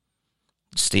niggas.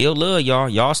 Still love y'all.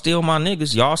 Y'all still my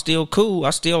niggas. Y'all still cool.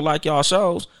 I still like y'all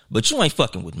shows. But you ain't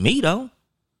fucking with me, though.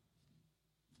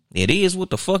 It is what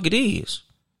the fuck it is.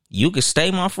 You could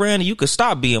stay my friend or you could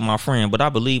stop being my friend, but I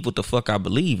believe what the fuck I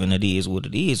believe, and it is what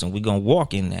it is, and we gonna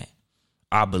walk in that.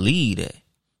 I believe that.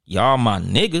 Y'all my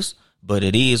niggas, but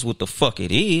it is what the fuck it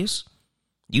is.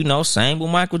 You know, same with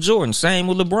Michael Jordan, same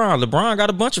with LeBron. LeBron got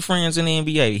a bunch of friends in the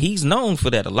NBA. He's known for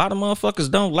that. A lot of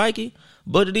motherfuckers don't like it,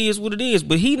 but it is what it is.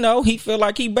 But he feel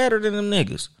like he better than them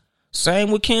niggas. Same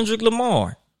with Kendrick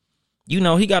Lamar. You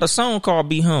know, he got a song called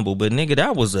Be Humble, but nigga,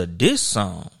 that was a diss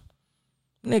song.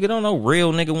 Nigga, don't no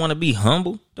real nigga want to be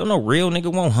humble. Don't no real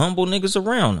nigga want humble niggas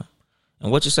around him.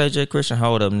 And what you say, Jay Christian?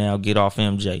 Hold up now, get off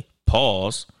MJ.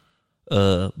 Pause.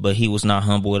 But he was not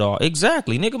humble at all.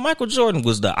 Exactly, nigga. Michael Jordan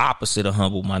was the opposite of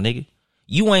humble, my nigga.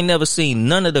 You ain't never seen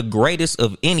none of the greatest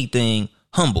of anything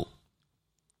humble.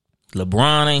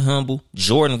 LeBron ain't humble.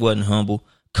 Jordan wasn't humble.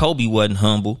 Kobe wasn't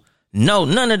humble. No,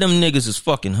 none of them niggas is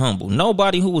fucking humble.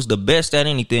 Nobody who was the best at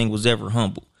anything was ever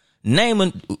humble.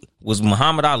 Was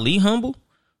Muhammad Ali humble?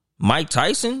 Mike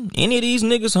Tyson? Any of these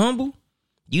niggas humble?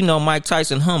 You know Mike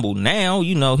Tyson humble now.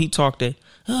 You know he talked that,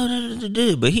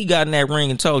 but he got in that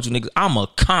ring and told you niggas, I'm a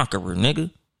conqueror,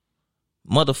 nigga.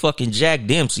 Motherfucking Jack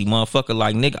Dempsey, motherfucker.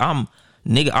 Like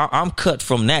I'm cut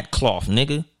from that cloth,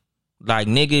 nigga. Like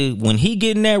nigga, when he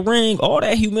get in that ring, all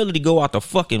that humility go out the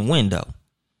fucking window.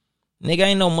 Nigga,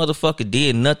 ain't no motherfucker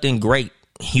did nothing great.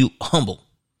 Humble.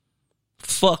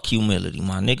 Fuck humility,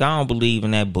 my nigga. I don't believe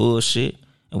in that bullshit.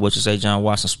 And what you say, John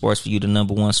Watson, Sports for you, the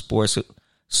number one sports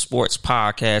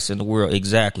podcast in the world.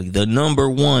 Exactly. The number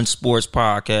one sports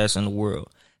podcast in the world.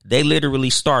 They literally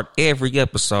start every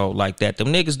episode like that. Them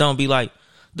niggas don't be like,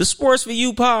 the Sports for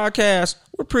You podcast,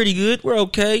 we're pretty good. We're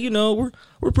okay. You know,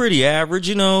 we're pretty average.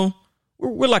 You know,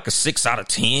 we're like a 6 out of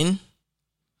 10.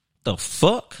 The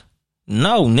fuck?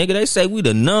 No, nigga, they say we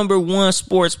the number one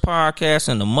sports podcast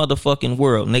in the motherfucking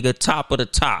world. Nigga, top of the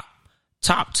top.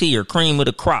 Top tier, cream of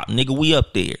the crop. Nigga, we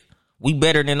up there. We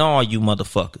better than all you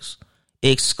motherfuckers.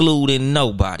 Excluding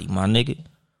nobody, my nigga.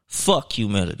 Fuck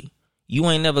humility. You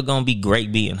ain't never gonna be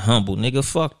great being humble, nigga.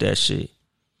 Fuck that shit.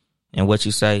 And what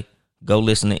you say? Go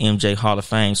listen to MJ Hall of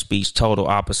Fame speech, total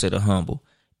opposite of humble.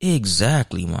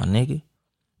 Exactly, my nigga.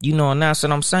 You know, and that's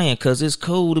what I'm saying, because it's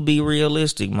cool to be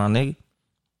realistic, my nigga.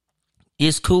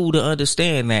 It's cool to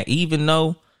understand that even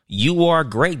though you are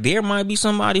great, there might be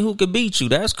somebody who could beat you.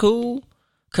 That's cool.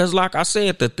 Because like I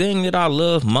said, the thing that I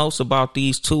love most about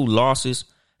these two losses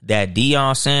that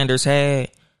Deion Sanders had,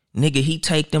 nigga, he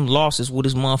take them losses with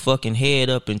his motherfucking head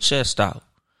up and chest out.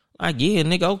 Like, yeah,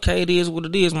 nigga, okay, it is what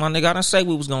it is, my nigga. I didn't say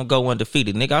we was going to go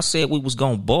undefeated, nigga. I said we was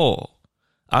going to ball.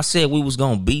 I said we was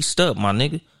going to beast up, my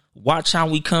nigga. Watch how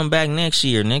we come back next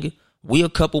year, nigga. We a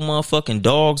couple motherfucking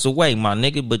dogs away, my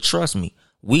nigga. But trust me,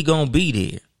 we going to be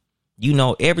there. You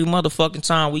know, every motherfucking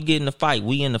time we get in the fight,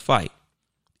 we in the fight.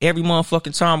 Every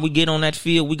motherfucking time we get on that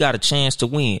field, we got a chance to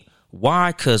win.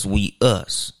 Why? Because we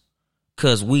us.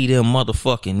 Because we them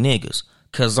motherfucking niggas.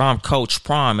 Because I'm Coach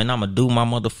Prime and I'm going to do my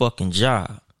motherfucking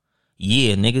job.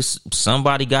 Yeah, niggas,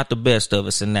 somebody got the best of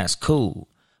us and that's cool.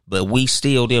 But we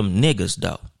still them niggas,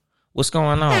 though. What's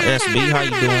going on, SB? How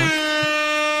you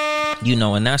doing? You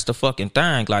know, and that's the fucking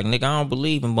thing. Like, nigga, I don't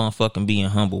believe in motherfucking being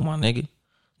humble, my nigga.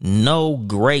 No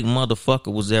great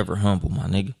motherfucker was ever humble, my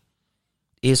nigga.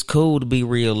 It's cool to be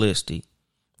realistic.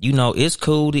 You know, it's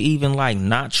cool to even like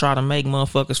not try to make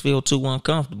motherfuckers feel too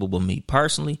uncomfortable. But me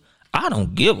personally, I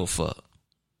don't give a fuck.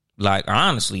 Like,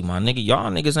 honestly, my nigga,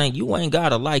 y'all niggas you ain't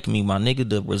gotta like me, my nigga.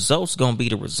 The results gonna be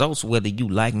the results whether you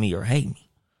like me or hate me.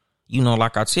 You know,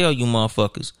 like I tell you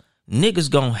motherfuckers, niggas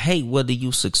gonna hate whether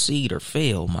you succeed or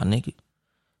fail, my nigga.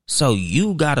 So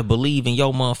you gotta believe in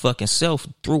your motherfucking self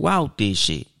throughout this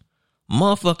shit.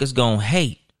 Motherfuckers gonna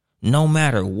hate no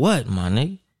matter what, my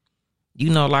nigga. You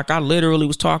know, like I literally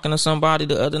was talking to somebody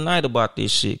the other night about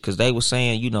this shit because they were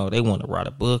saying, you know, they want to write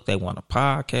a book, they want a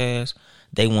podcast,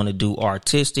 they want to do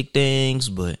artistic things,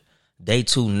 but they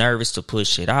too nervous to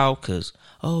push it out because,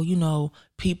 oh, you know,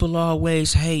 people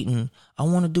always hating. I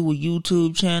want to do a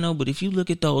YouTube channel, but if you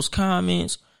look at those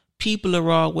comments, people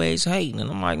are always hating. And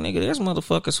I'm like, nigga, there's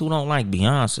motherfuckers who don't like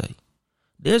Beyonce.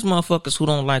 There's motherfuckers who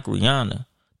don't like Rihanna.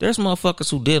 There's motherfuckers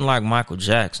who didn't like Michael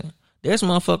Jackson. There's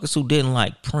motherfuckers who didn't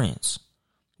like Prince.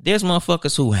 There's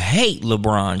motherfuckers who hate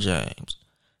LeBron James.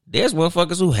 There's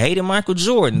motherfuckers who hated Michael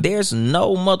Jordan. There's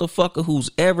no motherfucker who's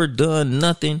ever done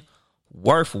nothing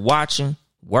worth watching,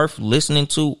 worth listening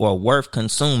to, or worth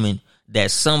consuming that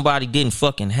somebody didn't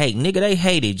fucking hate. Nigga, they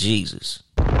hated Jesus.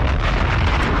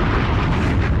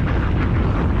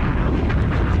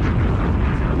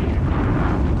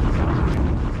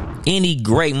 Any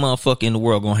great motherfucker in the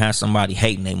world gonna have somebody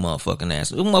hating they motherfucking ass.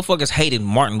 Them motherfuckers hated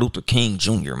Martin Luther King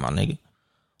Jr., my nigga.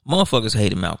 Motherfuckers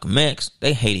hated Malcolm X.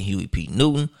 They hated Huey P.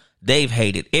 Newton. They've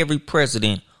hated every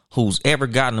president who's ever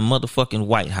gotten a motherfucking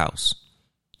White House.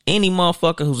 Any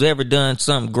motherfucker who's ever done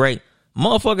something great,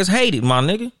 motherfuckers hate it, my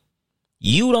nigga.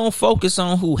 You don't focus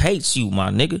on who hates you, my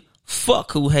nigga.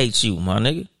 Fuck who hates you, my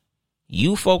nigga.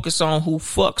 You focus on who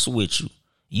fucks with you.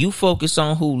 You focus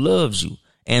on who loves you.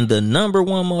 And the number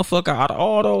one motherfucker out of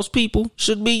all those people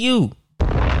should be you.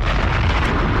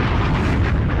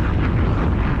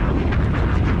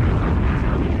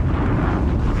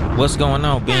 What's going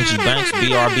on, Benji Banks,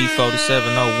 BRB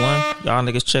 4701? Y'all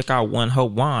niggas check out One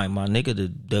Hope Wine, my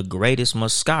nigga, the greatest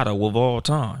Moscato of all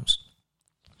times.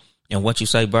 And what you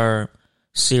say, Bird?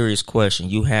 Serious question.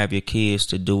 You have your kids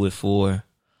to do it for.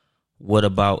 What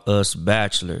about us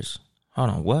bachelors? Hold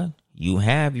on, what? You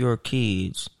have your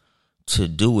kids to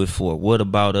do it for. What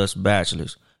about us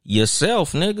bachelors?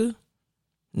 Yourself, nigga.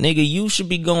 Nigga, you should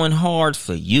be going hard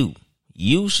for you.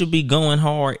 You should be going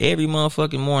hard every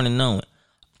motherfucking morning knowing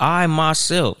I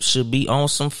myself should be on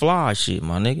some fly shit,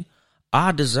 my nigga.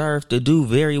 I deserve to do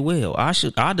very well.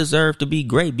 I deserve to be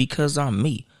great because I'm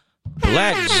me.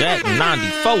 Black Jack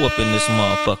 94 up in this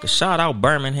motherfucker. Shout out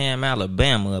Birmingham,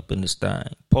 Alabama up in this thing.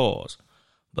 Pause.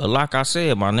 But like I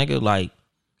said, my nigga, like,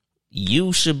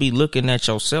 you should be looking at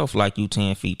yourself like you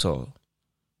 10 feet tall.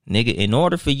 Nigga, in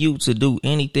order for you to do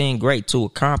anything great, to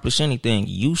accomplish anything,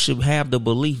 you should have the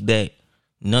belief that,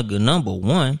 nigga, number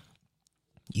one,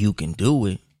 you can do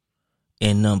it.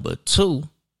 And number two,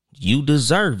 you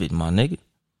deserve it, my nigga.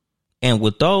 And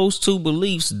with those two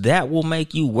beliefs, that will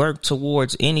make you work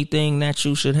towards anything that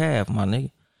you should have, my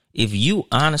nigga. If you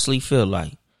honestly feel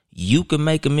like you can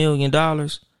make $1 million,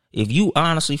 if you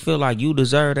honestly feel like you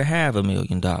deserve to have $1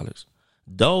 million,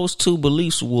 those two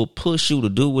beliefs will push you to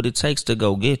do what it takes to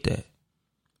go get that.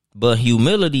 But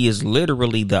humility is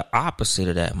literally the opposite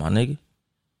of that, my nigga.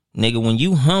 Nigga, when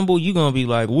you humble, you gonna be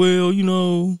like, well, you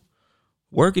know,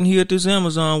 working here at this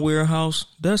Amazon warehouse,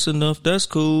 that's enough. That's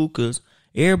cool, because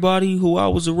everybody who I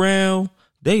was around,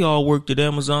 they all worked at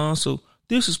Amazon, so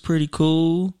this is pretty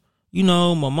cool. You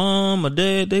know, my mom, my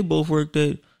dad, they both worked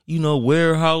at, you know,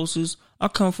 warehouses. I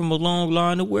come from a long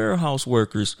line of warehouse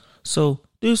workers, so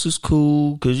this is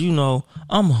cool because, you know,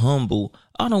 I'm humble.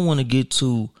 I don't want to get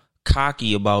too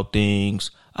cocky about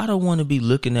things. I don't want to be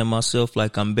looking at myself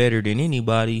like I'm better than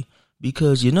anybody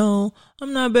because, you know,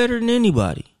 I'm not better than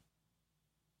anybody.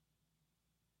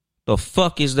 The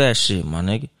fuck is that shit, my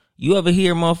nigga? You ever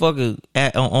hear motherfucker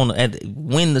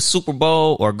win the Super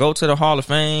Bowl or go to the Hall of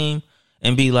Fame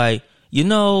and be like, you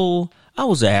know, I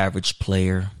was an average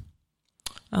player.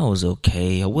 I was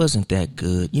okay. I wasn't that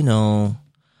good. You know,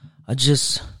 I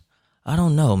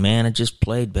don't know, man. I just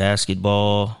played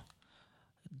basketball.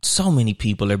 So many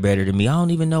people are better than me. I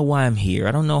don't even know why I'm here.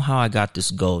 I don't know how I got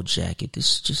this gold jacket.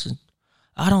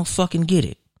 I don't fucking get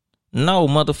it. No,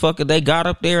 motherfucker, they got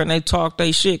up there and they talked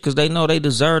they shit because they know they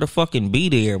deserve to fucking be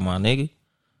there, my nigga.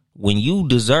 When you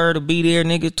deserve to be there,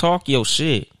 nigga, talk your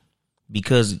shit.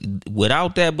 Because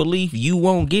without that belief, you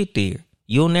won't get there.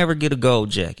 You'll never get a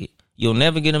gold jacket. You'll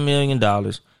never get $1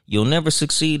 million. You'll never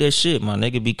succeed at shit, my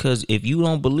nigga, because if you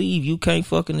don't believe, you can't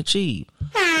fucking achieve.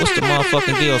 What's the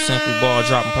motherfucking deal, Simply Ball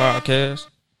Dropping Podcast?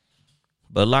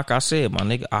 But like I said, my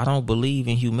nigga, I don't believe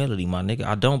in humility, my nigga.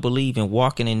 I don't believe in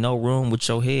walking in no room with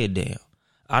your head down.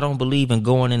 I don't believe in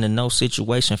going into no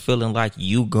situation feeling like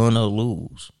you gonna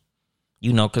lose.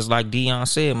 You know, because like Dion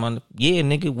said, yeah,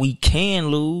 nigga, we can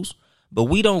lose, but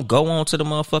we don't go onto the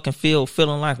motherfucking field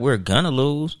feeling like we're gonna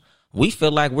lose. We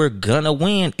feel like we're gonna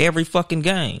win every fucking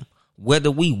game,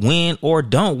 whether we win or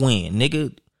don't win,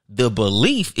 nigga. The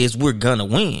belief is we're gonna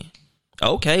win.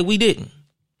 Okay, we didn't.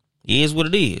 It is what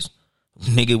it is.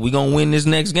 Nigga, we gonna win this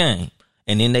next game.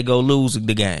 And then they go lose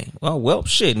the game. Oh, well,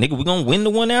 shit, nigga, we gonna win the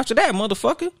one after that,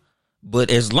 motherfucker.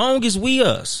 But as long as we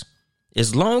as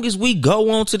long as we go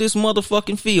onto this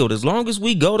motherfucking field, as long as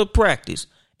we go to practice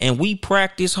and we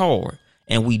practice hard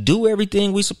and we do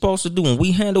everything we supposed to do and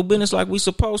we handle business like we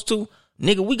supposed to,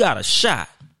 nigga, we got a shot.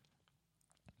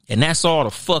 And that's all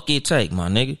the fuck it take, my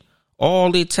nigga.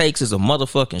 All it takes is a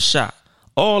motherfucking shot.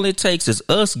 All it takes is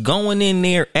us going in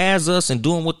there as us and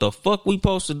doing what the fuck we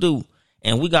supposed to do.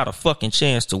 And we got a fucking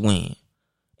chance to win.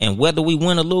 And whether we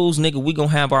win or lose, nigga, we gonna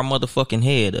have our motherfucking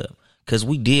head up. Cause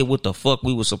we did what the fuck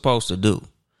we were supposed to do.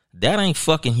 That ain't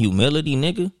fucking humility,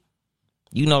 nigga.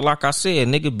 You know, like I said,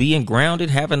 nigga, being grounded,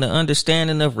 having the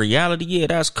understanding of reality, yeah,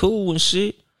 that's cool and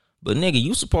shit. But nigga,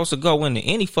 you supposed to go into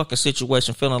any fucking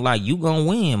situation feeling like you gonna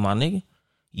win, my nigga.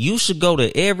 You should go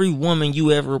to every woman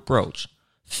you ever approach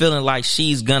feeling like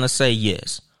she's gonna say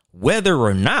yes, whether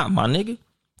or not, my nigga.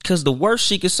 Cause the worst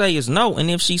she could say is no. And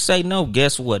if she say no,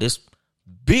 guess what? It's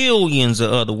billions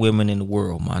of other women in the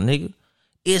world, my nigga.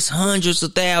 It's hundreds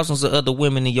of thousands of other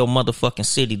women in your motherfucking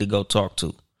city to go talk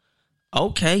to.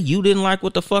 Okay, you didn't like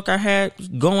what the fuck I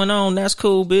had going on. That's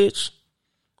cool, bitch.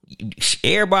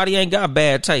 Everybody ain't got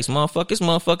bad taste, motherfuckers.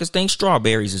 Motherfuckers think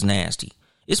strawberries is nasty.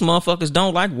 It's motherfuckers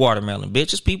don't like watermelon,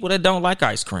 bitch. It's people that don't like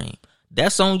ice cream.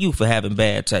 That's on you for having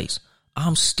bad taste.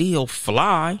 I'm still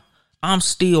fly. I'm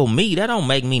still me. That don't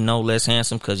make me no less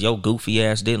handsome because your goofy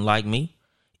ass didn't like me.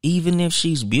 Even if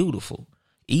she's beautiful,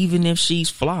 even if she's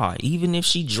fly, even if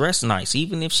she dressed nice,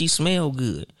 even if she smell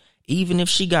good, even if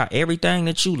she got everything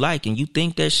that you like and you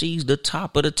think that she's the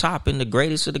top of the top and the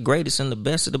greatest of the greatest and the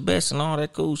best of the best and all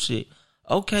that cool shit.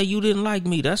 Okay, you didn't like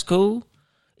me. That's cool.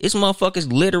 It's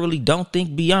motherfuckers literally don't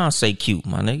think Beyonce cute,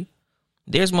 my nigga.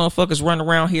 There's motherfuckers running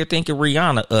around here thinking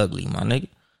Rihanna ugly, my nigga.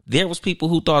 There was people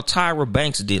who thought Tyra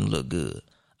Banks didn't look good.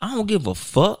 I don't give a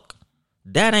fuck.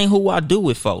 That ain't who I do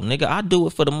it for, nigga. I do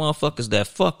it for the motherfuckers that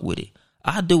fuck with it.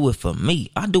 I do it for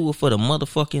me. I do it for the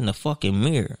motherfucker in the fucking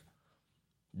mirror.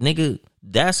 Nigga,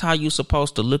 that's how you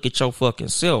supposed to look at your fucking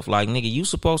self. Like, nigga, you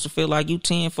supposed to feel like you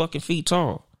 10 fucking feet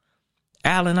tall.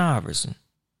 Allen Iverson,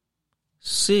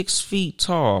 6 feet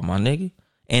tall, my nigga.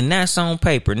 And that's on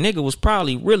paper. Nigga was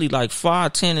probably really like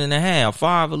 5'10" and a half,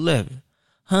 5'11",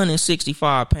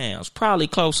 165 pounds. Probably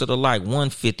closer to like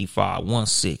 155,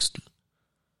 160.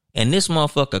 And this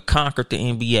motherfucker conquered the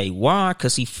NBA. Why?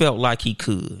 Because he felt like he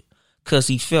could. Because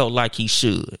he felt like he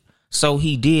should. So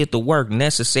he did the work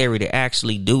necessary to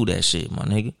actually do that shit, my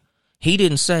nigga. He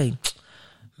didn't say,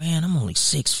 man, I'm only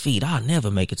 6 feet. I'll never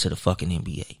make it to the fucking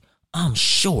NBA. I'm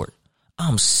short.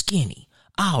 I'm skinny.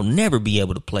 I'll never be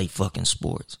able to play fucking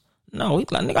sports. No,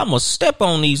 he's like, nigga, I'm gonna step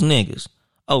on these niggas.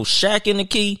 Oh, Shaq in the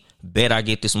key? Bet I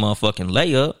get this motherfucking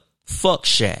layup. Fuck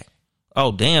Shaq.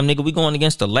 Oh, damn, nigga, we going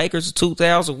against the Lakers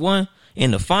 2001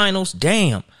 in the finals?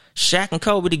 Damn, Shaq and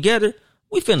Kobe together?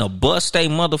 We finna bust they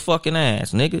motherfucking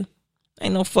ass, nigga.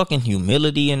 Ain't no fucking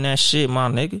humility in that shit, my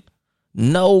nigga.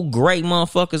 No great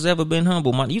motherfuckers ever been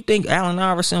humble. You think Allen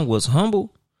Iverson was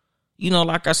humble? You know,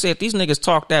 like I said, these niggas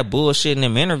talk that bullshit in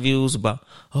them interviews about,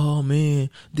 oh man,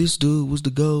 this dude was the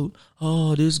GOAT.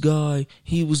 Oh, this guy,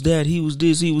 he was that, he was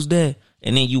this, he was that.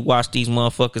 And then you watch these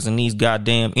motherfuckers in these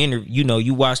goddamn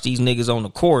you watch these niggas on the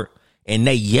court and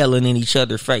they yelling in each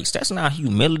other's face. That's not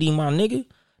humility, my nigga.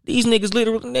 These niggas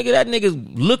literally, nigga, that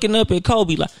nigga looking up at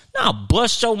Kobe like, nah,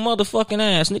 bust your motherfucking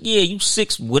ass, nigga. Yeah, you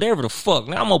 6, whatever the fuck.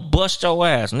 Now I'm gonna bust your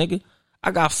ass, nigga.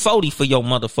 I got 40 for your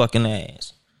motherfucking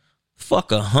ass.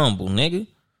 Fuck a humble, nigga.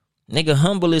 Nigga,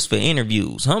 humble is for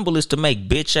interviews. Humble is to make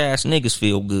bitch ass niggas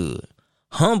feel good.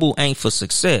 Humble ain't for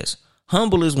success.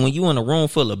 Humble is when you in a room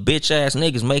full of bitch ass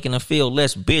niggas making them feel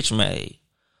less bitch made.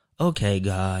 Okay,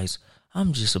 guys.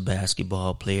 I'm just a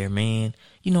basketball player, man.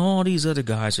 You know, all these other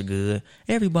guys are good.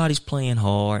 Everybody's playing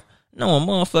hard. No,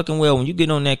 motherfucking well, when you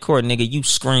get on that court, nigga, you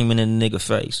screaming in the nigga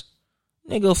face.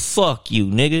 Nigga, fuck you,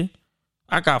 nigga.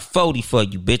 I got 40 for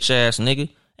you, bitch ass nigga.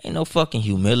 Ain't no fucking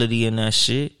humility in that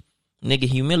shit. Nigga,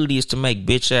 humility is to make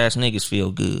bitch ass niggas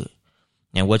feel good.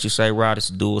 And what you say, Rod, is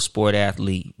a dual sport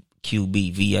athlete,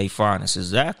 QB, VA finance.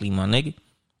 Exactly, my nigga.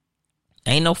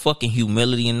 Ain't no fucking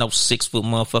humility in no 6 foot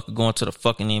motherfucker going to the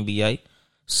fucking NBA.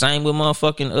 Same with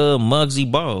motherfucking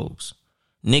Muggsy Bogues.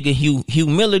 Nigga,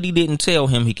 humility didn't tell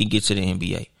him he could get to the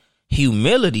NBA.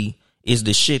 Humility is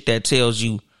the shit that tells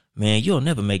you, man, you'll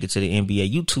never make it to the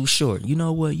NBA. You too short. You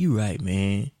know what? You right,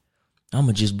 man.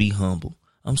 I'ma just be humble.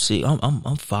 I'm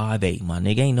 5'8", my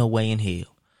nigga. Ain't no way in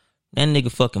hell. That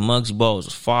nigga fucking Muggsy Bogues was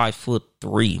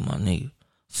 5'3", my nigga.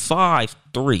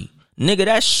 5'3". Nigga,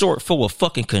 that's short for a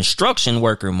fucking construction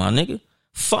worker, my nigga.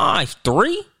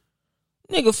 5'3"?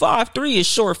 Nigga, 5'3" is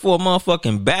short for a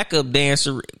motherfucking backup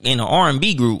dancer in an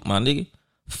R&B group, my nigga.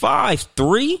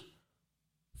 5'3"?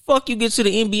 Fuck you get to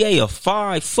the NBA of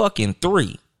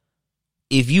 5'3".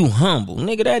 If you humble,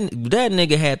 nigga, that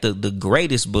nigga had the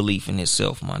greatest belief in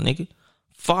himself, my nigga.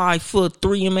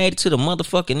 5'3" and made it to the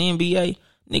motherfucking NBA.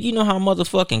 Nigga, you know how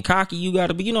motherfucking cocky you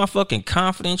gotta be? You know how fucking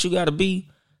confident you gotta be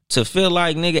to feel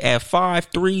like, nigga, at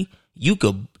 5'3", you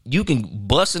can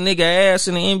bust a nigga ass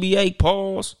in the NBA,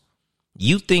 pause.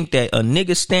 You think that a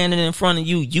nigga standing in front of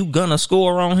you, you gonna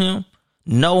score on him?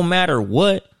 No matter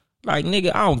what? Like,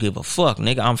 nigga, I don't give a fuck,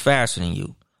 nigga. I'm faster than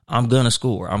you. I'm gonna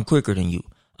score. I'm quicker than you.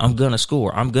 I'm gonna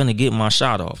score. I'm gonna get my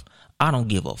shot off. I don't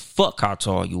give a fuck how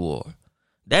tall you are.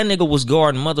 That nigga was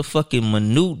guarding motherfucking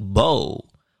Manute Bol.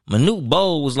 Manute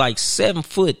Bol was like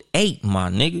 7'8", my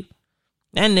nigga.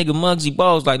 That nigga Muggsy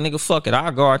Bogues like, nigga, fuck it.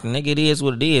 I guard the nigga. It is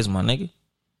what it is, my nigga.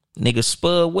 Nigga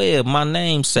Spud Webb, my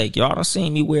namesake. Y'all done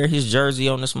seen me wear his jersey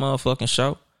on this motherfucking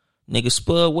show. Nigga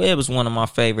Spud Webb is one of my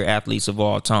favorite athletes of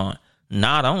all time.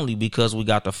 Not only because we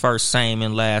got the first same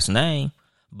and last name,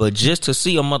 but just to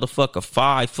see a motherfucker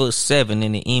 5'7"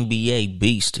 in the NBA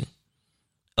beasting.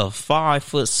 a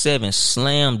 5'7"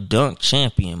 slam dunk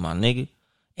champion, my nigga.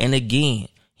 And again,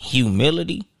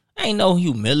 humility. Ain't no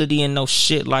humility in no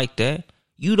shit like that.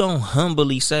 You don't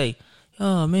humbly say,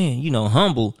 oh man,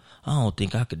 humble. I don't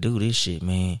think I could do this shit,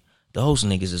 man. Those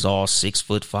niggas is all 6'5",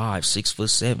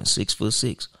 6'7",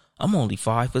 6'6". I'm only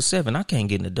 5'7". I can't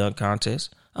get in the dunk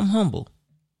contest. I'm humble.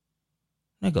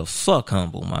 Nigga, fuck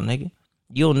humble, my nigga.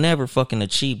 You'll never fucking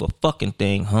achieve a fucking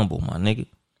thing humble, my nigga.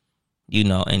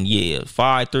 And yeah,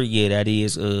 5'3", yeah, that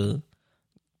is,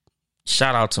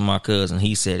 shout out to my cousin.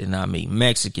 He said it, not me.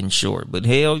 Mexican short. But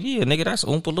hell yeah, nigga, that's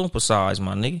Oompa Loompa size,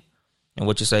 my nigga. And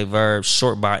what you say, verb,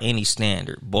 short by any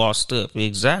standard. Bossed up.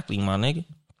 Exactly, my nigga.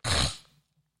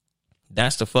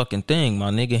 That's the fucking thing, my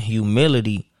nigga.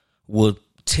 Humility will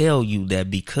tell you that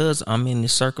because I'm in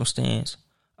this circumstance,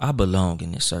 I belong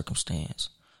in this circumstance.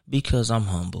 Because I'm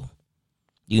humble.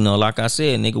 Like I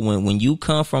said, nigga, when you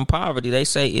come from poverty, they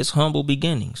say it's humble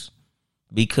beginnings.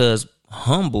 Because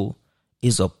humble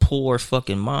is a poor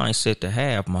fucking mindset to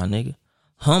have, my nigga.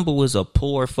 Humble is a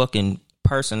poor fucking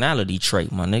personality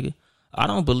trait, my nigga. I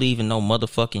don't believe in no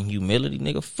motherfucking humility,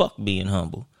 nigga. Fuck being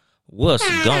humble. What's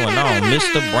going on?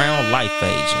 Mr. Brown Life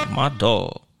Agent, my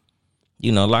dog.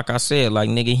 Like I said, like,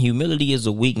 nigga, humility is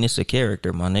a weakness of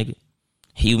character, my nigga.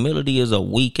 Humility is a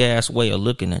weak ass way of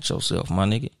looking at yourself, my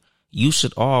nigga. You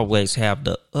should always have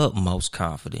the utmost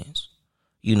confidence.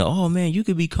 Oh man, you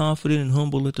could be confident and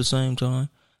humble at the same time.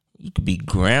 You could be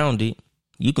grounded.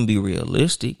 You can be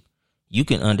realistic. You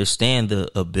can understand the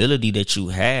ability that you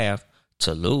have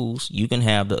to lose. You can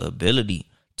have the ability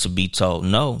to be told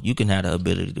no. You can have the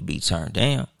ability to be turned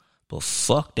down. But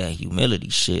fuck that humility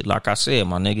shit. Like I said,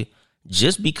 my nigga,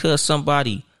 just because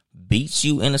somebody beats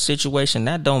you in a situation,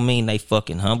 that don't mean they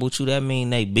fucking humbled you. That mean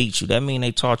they beat you. That mean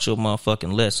they taught you a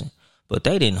motherfucking lesson. But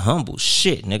they didn't humble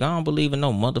shit, nigga. I don't believe in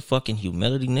no motherfucking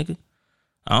humility, nigga.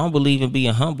 I don't believe in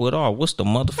being humble at all. What's the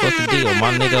motherfucking deal,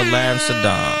 my nigga Aladdin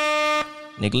Saddam?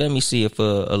 Nigga, let me see if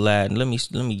Aladdin, let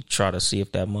me try to see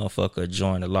if that motherfucker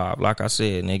joined the live. Like I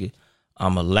said, nigga,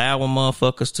 I'm allowing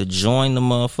motherfuckers to join the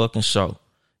motherfucking show.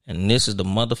 And this is the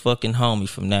motherfucking homie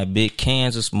from that big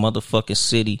Kansas motherfucking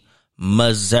city,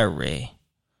 Missouri.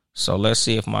 So let's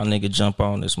see if my nigga jump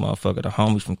on this motherfucker, the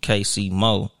homie from KC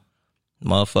Mo.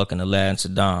 Motherfucking Aladdin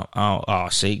Saddam. Oh,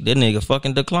 shit. That nigga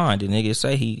fucking declined. The nigga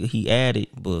say he added,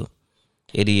 but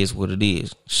it is what it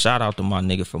is. Shout out to my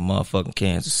nigga from motherfucking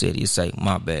Kansas City. It say,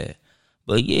 my bad.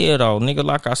 But yeah, though, nigga,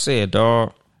 like I said,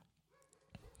 dog,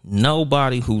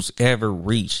 nobody who's ever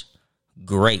reached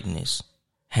greatness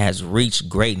has reached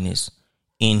greatness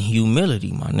in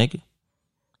humility, my nigga.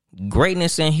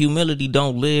 Greatness and humility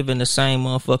don't live in the same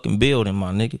motherfucking building,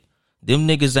 my nigga. Them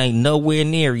niggas ain't nowhere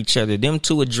near each other. Them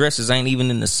two addresses ain't even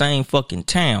in the same fucking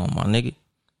town, my nigga.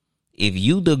 If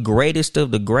you the greatest of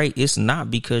the great, it's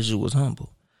not because you was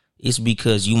humble. It's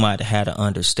because you might have had an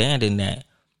understanding that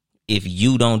if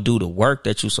you don't do the work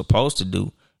that you're supposed to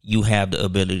do, you have the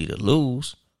ability to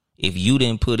lose. If you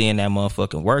didn't put in that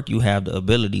motherfucking work, you have the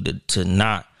ability to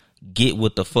not get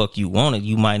what the fuck you wanted.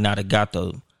 You might not have got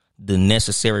the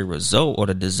necessary result or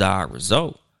the desired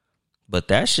result. But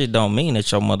that shit don't mean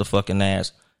that your motherfucking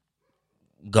ass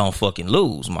gon' fucking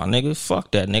lose, my nigga.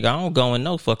 Fuck that, nigga. I don't go in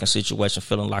no fucking situation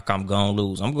feeling like I'm gon'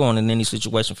 lose. I'm going in any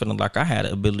situation feeling like I had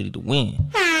the ability to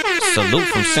win. Salute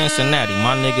from Cincinnati,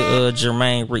 my nigga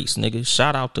Jermaine Reese, nigga.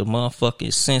 Shout out to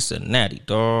motherfucking Cincinnati,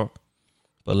 dog.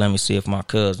 But let me see if my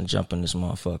cousin jump in this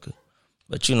motherfucker.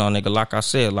 But nigga, like I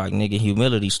said, like, nigga,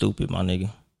 humility stupid, my nigga.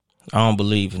 I don't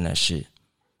believe in that shit.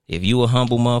 If you a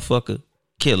humble motherfucker,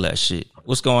 kill that shit.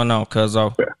 What's going on,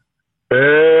 cuzzo?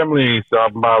 Family,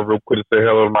 stopping by real quick to say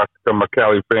hello to my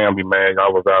Cali family, man. I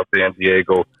was out there in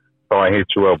Diego, so I hit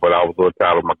you up, but I was a little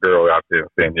tired of my girl out there in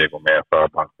San Diego, man. Sorry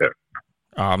about that.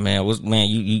 Oh man,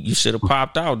 you should have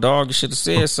popped out, dog. You should have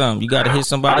said something. You got to hit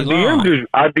somebody.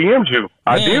 I DM'd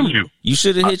you. You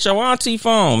should have hit your auntie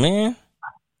phone, man.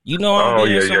 You know I'm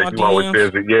busy. You always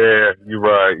busy. Yeah, you're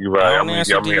right. I don't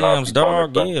answer DMs,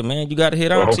 dog. Yeah, man, you got to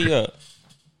hit auntie up.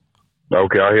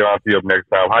 Okay, I'll hit auntie up next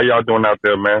time. How y'all doing out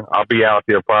there, man? I'll be out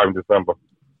there probably in December.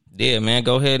 Yeah, man,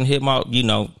 go ahead and hit my,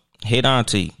 hit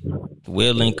auntie.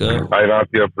 We'll link up. I hit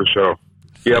auntie up for sure.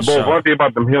 Yeah, but one thing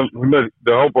about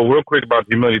real quick about the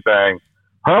humility thing,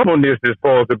 humbleness is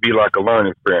supposed to be like a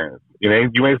learning experience. You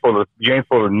ain't supposed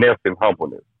to nest in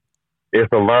humbleness. It's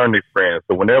a learning experience.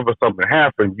 So whenever something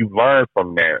happens, you learn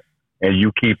from that and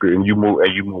you keep it and you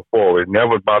move forward. It's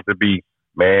never about to be,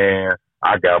 man,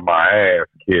 I got my ass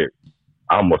kicked.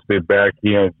 I'm gonna sit back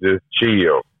here and just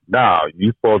chill. Nah,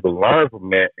 you're supposed to learn from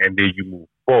that and then you move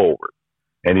forward.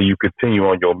 And then you continue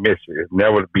on your mission. It's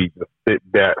never to be just sit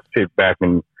back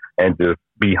and and just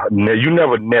be. You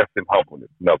never nest in humbleness.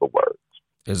 In other words,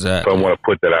 exactly. So I want to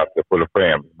put that out there for the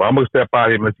family. But I'm gonna step out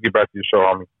here and let you get back to your show,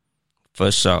 homie.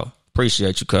 For sure.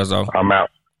 Appreciate you, cuzzo. I'm out.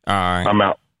 All right. I'm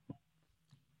out.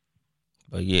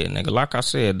 But yeah, nigga, like I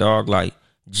said, dog, like,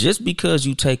 just because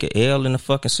you take a L in a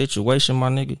fucking situation, my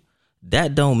nigga,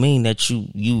 that don't mean that you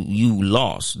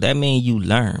lost. That mean you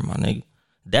learn, my nigga.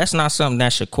 That's not something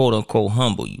that should quote unquote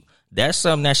humble you. That's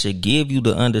something that should give you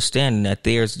the understanding that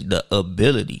there's the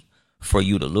ability for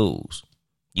you to lose.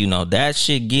 You know, that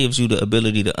shit gives you the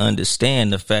ability to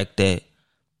understand the fact that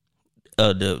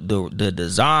the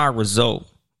desired result,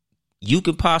 you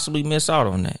could possibly miss out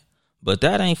on that. But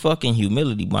that ain't fucking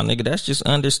humility, my nigga. That's just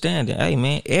understanding. Hey,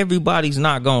 man, everybody's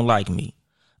not gonna like me.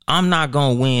 I'm not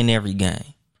gonna win every game.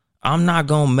 I'm not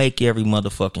gonna make every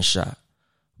motherfucking shot.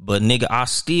 But, nigga, I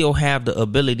still have the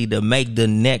ability to make the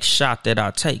next shot that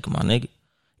I take, my nigga.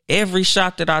 Every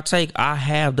shot that I take, I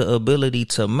have the ability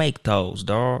to make those,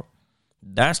 dog.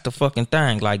 That's the fucking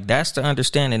thing. Like, that's the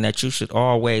understanding that you should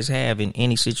always have in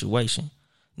any situation.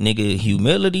 Nigga,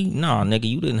 humility? Nah, nigga,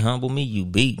 you didn't humble me. You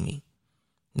beat me.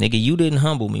 Nigga, you didn't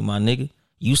humble me, my nigga.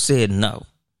 You said no.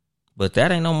 But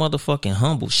that ain't no motherfucking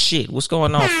humble shit. What's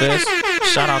going on, Fest?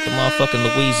 Shout out to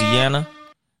motherfucking Louisiana.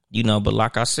 You know, but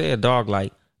like I said, dog,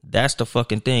 like, that's the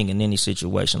fucking thing in any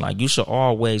situation. Like, you should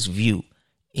always view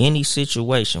any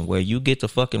situation where you get the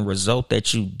fucking result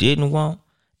that you didn't want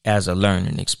as a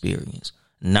learning experience,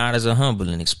 not as a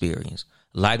humbling experience.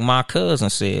 Like my cousin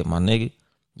said, my nigga,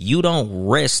 you don't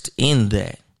rest in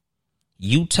that.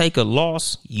 You take a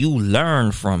loss, you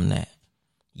learn from that.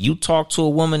 You talk to a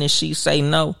woman and she say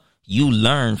no, you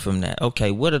learn from that.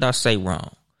 Okay, what did I say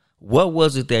wrong? What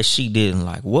was it that she didn't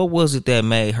like? What was it that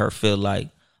made her feel like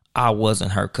I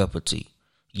wasn't her cup of tea?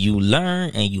 You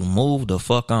learn and you move the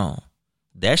fuck on.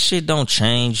 That shit don't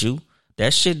change you.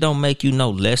 That shit don't make you no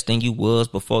less than you was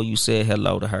before you said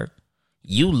hello to her.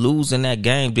 You losing that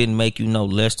game didn't make you no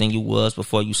less than you was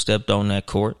before you stepped on that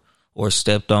court or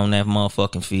stepped on that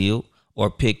motherfucking field or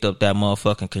picked up that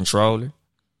motherfucking controller.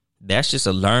 That's just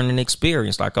a learning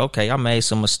experience. Like, okay, I made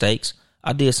some mistakes.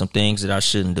 I did some things that I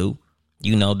shouldn't do.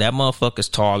 You know, that motherfucker's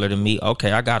taller than me.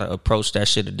 Okay, I got to approach that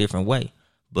shit a different way.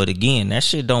 But again, that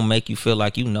shit don't make you feel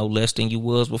like you know less than you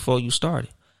was before you started.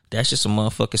 That's just a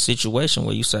motherfucking situation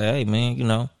where you say, hey, man, you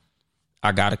know,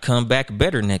 I got to come back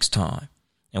better next time.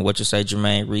 And what you say,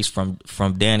 Jermaine Reese from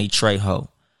Danny Trejo,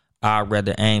 I'd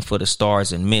rather aim for the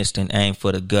stars and miss than aim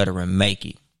for the gutter and make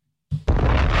it.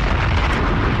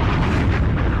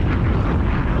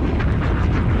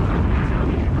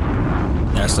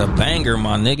 That's a banger,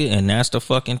 my nigga, and that's the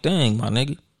fucking thing, my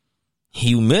nigga.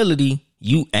 Humility,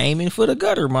 you aiming for the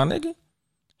gutter, my nigga.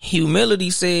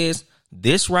 Humility says,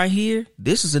 this right here,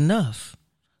 this is enough.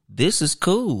 This is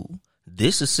cool.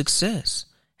 This is success.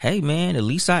 Hey, man, at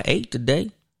least I ate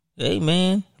today. Hey,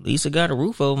 man, at least I got a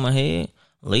roof over my head.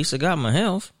 At least I got my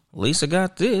health. At least I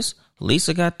got this. At least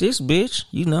I got this bitch.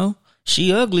 You know,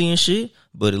 she ugly and shit,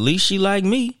 but at least she like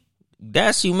me.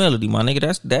 That's humility, my nigga.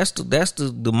 That's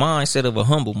the mindset of a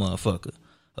humble motherfucker.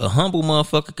 A humble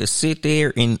motherfucker could sit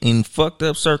there in fucked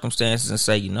up circumstances and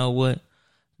say, you know what?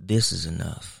 This is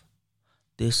enough.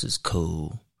 This is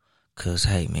cool. Cause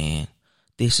hey, man,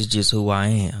 this is just who I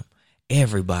am.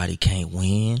 Everybody can't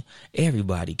win.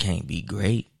 Everybody can't be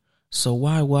great. So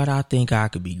why would I think I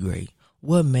could be great?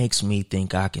 What makes me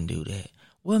think I can do that?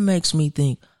 What makes me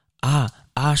think I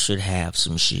should have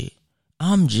some shit?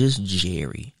 I'm just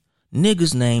Jerry.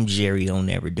 Niggas named Jerry don't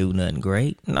ever do nothing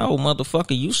great. No,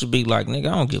 motherfucker, you should be like, nigga,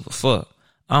 I don't give a fuck.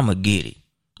 I'ma get it.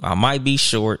 I might be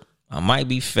short. I might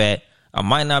be fat. I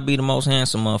might not be the most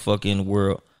handsome motherfucker in the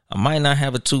world. I might not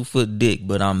have a 2-foot dick,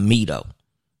 but I'm me though.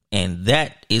 And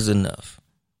that is enough.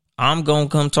 I'm gonna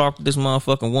come talk to this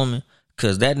motherfucking woman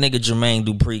because that nigga Jermaine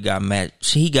Dupri got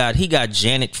matched. He got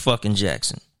Janet fucking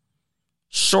Jackson.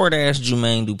 Short ass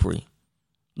Jermaine Dupri.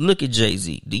 Look at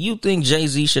Jay-Z. Do you think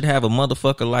Jay-Z should have a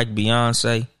motherfucker like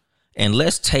Beyonce? And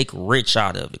let's take rich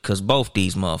out of it because both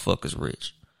these motherfuckers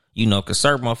rich. You know, because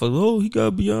certain motherfuckers, oh, he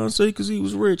got Beyonce because he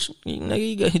was rich.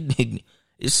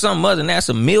 It's something other than that's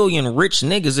a million rich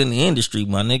niggas in the industry,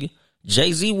 my nigga.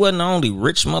 Jay-Z wasn't the only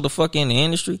rich motherfucker in the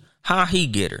industry. How he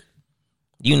get her?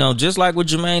 You know, just like with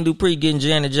Jermaine Dupri getting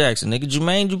Janet Jackson. Nigga,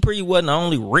 Jermaine Dupri wasn't the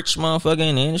only rich motherfucker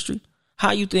in the industry.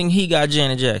 How you think he got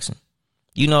Janet Jackson?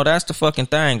 You know, that's the fucking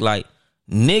thing. Like,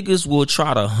 niggas will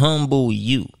try to humble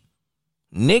you.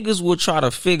 Niggas will try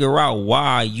to figure out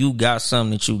why you got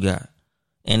something that you got.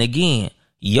 And again,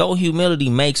 your humility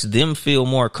makes them feel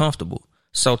more comfortable.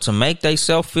 So to make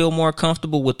themselves feel more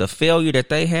comfortable with the failure that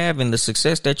they have and the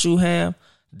success that you have,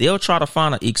 they'll try to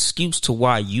find an excuse to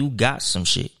why you got some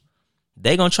shit.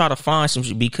 They gonna try to find some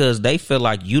shit because they feel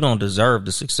like you don't deserve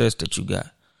the success that you got.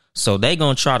 So they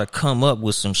gonna try to come up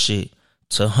with some shit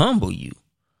to humble you.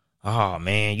 Oh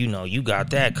man, you got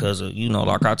that because of,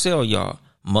 like I tell y'all,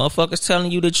 motherfuckers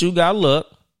telling you that you got luck.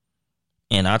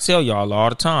 And I tell y'all all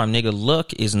the time, nigga,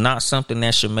 luck is not something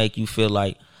that should make you feel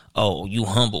like, oh, you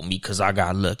humbled me because I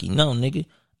got lucky. No, nigga,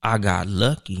 I got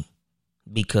lucky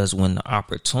because when the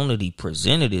opportunity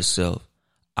presented itself,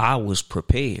 I was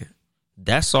prepared.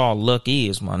 That's all luck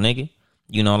is, my nigga.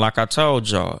 Like I told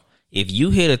y'all, if you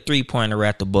hit a 3-pointer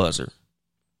at the buzzer,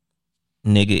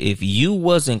 nigga, if you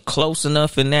wasn't close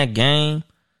enough in that game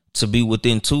to be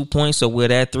within 2 points of where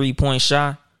that 3-point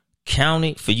shot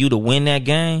counted for you to win that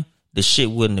game, the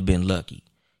shit wouldn't have been lucky.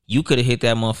 You could have hit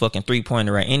that motherfucking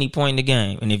 3-pointer at any point in the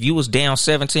game. And if you was down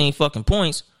 17 fucking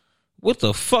points, what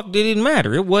the fuck did it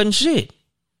matter? It wasn't shit.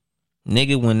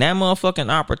 Nigga, when that motherfucking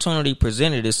opportunity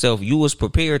presented itself, you was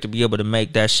prepared to be able to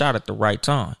make that shot at the right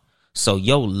time. So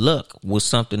your luck was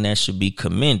something that should be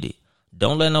commended.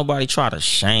 Don't let nobody try to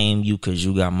shame you because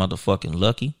you got motherfucking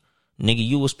lucky. Nigga,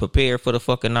 you was prepared for the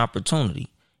fucking opportunity.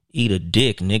 Eat a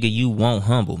dick, nigga. You won't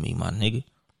humble me, my nigga.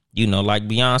 Like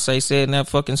Beyonce said in that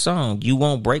fucking song, you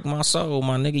won't break my soul,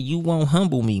 my nigga. You won't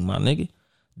humble me, my nigga.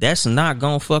 That's not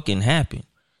gonna fucking happen.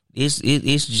 It's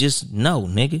just no,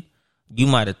 nigga. You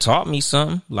might have taught me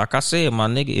something. Like I said, my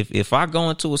nigga, if I go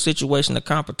into a situation of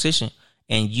competition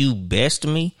and you best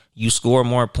me, you score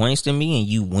more points than me and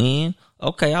you win,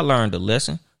 okay, I learned a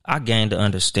lesson. I gained to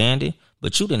understand it,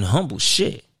 but you didn't humble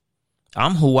shit.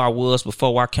 I'm who I was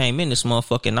before I came in this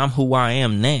motherfucker, and I'm who I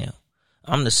am now.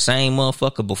 I'm the same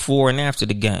motherfucker before and after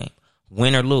the game,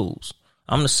 win or lose.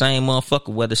 I'm the same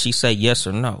motherfucker whether she say yes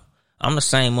or no. I'm the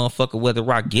same motherfucker whether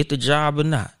I get the job or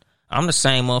not. I'm the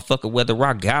same motherfucker whether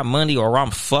I got money or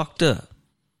I'm fucked up.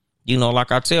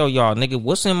 Like I tell y'all, nigga,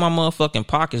 what's in my motherfucking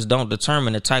pockets don't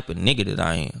determine the type of nigga that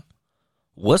I am.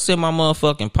 What's in my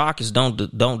motherfucking pockets don't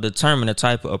determine the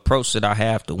type of approach that I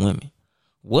have to women.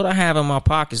 What I have in my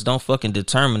pockets don't fucking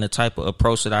determine the type of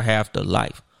approach that I have to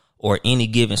life or any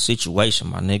given situation,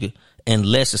 my nigga,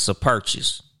 unless it's a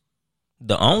purchase.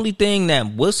 The only thing that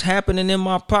what's happening in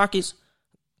my pockets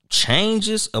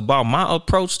changes about my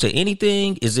approach to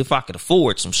anything is if I could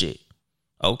afford some shit.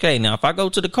 Okay, now if I go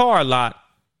to the car lot,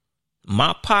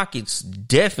 my pockets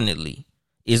definitely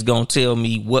is going to tell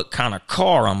me what kind of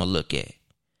car I'm going to look at.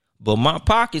 But my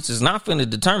pockets is not finna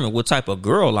determine what type of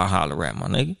girl I holler at, my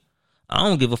nigga. I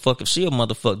don't give a fuck if she a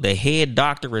motherfucker, the head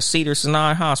doctor at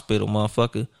Cedars-Sinai Hospital,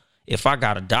 motherfucker. If I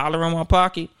got $1 in my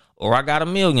pocket or I got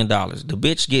 $1 million, the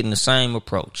bitch getting the same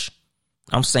approach.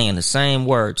 I'm saying the same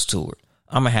words to her.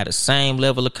 I'm going to have the same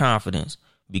level of confidence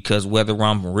because whether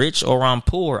I'm rich or I'm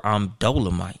poor, I'm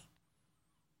Dolomite.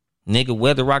 Nigga,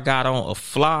 whether I got on a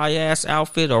fly ass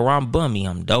outfit or I'm bummy,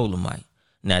 I'm Dolomite.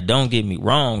 Now, don't get me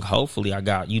wrong. Hopefully I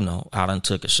got, I done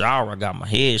took a shower. I got my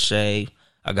head shaved.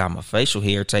 I got my facial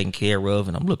hair taken care of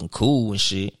and I'm looking cool and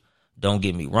shit. Don't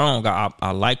get me wrong.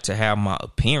 I like to have my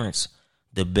appearance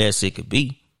the best it could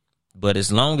be. But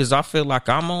as long as I feel like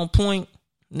I'm on point,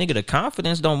 nigga, the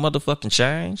confidence don't motherfucking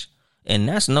change. And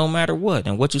that's no matter what.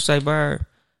 And what you say, Bird?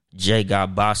 Jay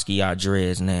got Basquiat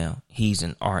dreads now. He's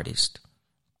an artist.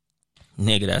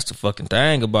 Nigga, that's the fucking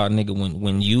thing about nigga.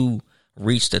 When you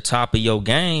reach the top of your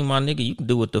game, my nigga, you can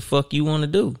do what the fuck you want to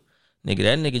do. Nigga,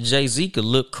 that nigga Jay-Z could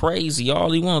look crazy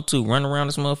all he want to. Run around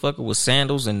this motherfucker with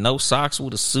sandals and no socks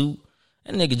with a suit.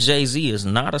 That nigga Jay-Z is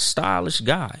not a stylish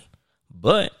guy.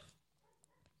 But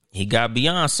he got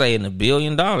Beyonce and $1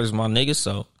 billion, my nigga.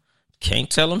 So can't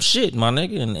tell him shit, my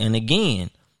nigga. And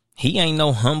again, he ain't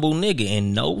no humble nigga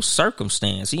in no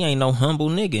circumstance. He ain't no humble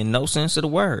nigga in no sense of the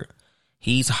word.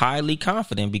 He's highly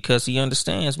confident because he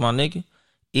understands, my nigga.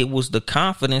 It was the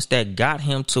confidence that got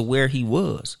him to where he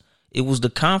was. It was the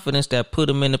confidence that put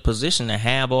him in a position to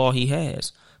have all he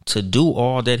has, to do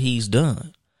all that he's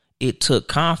done. It took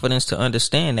confidence to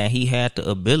understand that he had the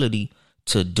ability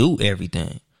to do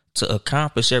everything, to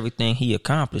accomplish everything he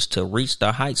accomplished, to reach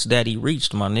the heights that he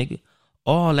reached, my nigga.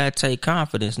 All that take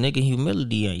confidence, nigga.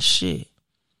 Humility ain't shit.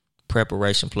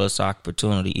 Preparation plus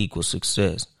opportunity equals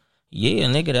success. Yeah,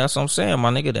 nigga, that's what I'm saying,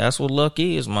 my nigga. That's what luck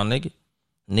is, my nigga.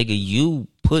 Nigga, you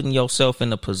putting yourself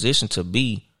in a position to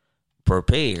be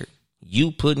prepared.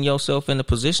 You putting yourself in a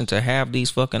position to have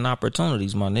these fucking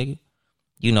opportunities, my nigga.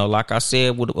 Like I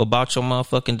said about your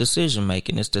motherfucking decision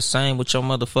making, it's the same with your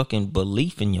motherfucking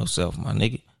belief in yourself, my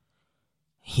nigga.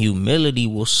 Humility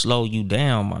will slow you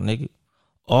down, my nigga.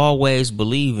 Always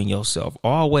believe in yourself.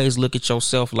 Always look at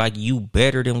yourself like you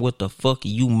better than what the fuck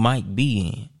you might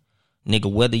be in.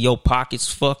 Nigga, whether your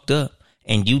pocket's fucked up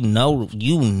and you know,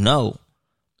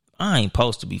 I ain't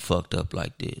supposed to be fucked up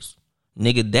like this.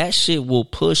 nigga, that shit will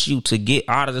push you to get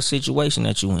out of the situation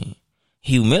that you in.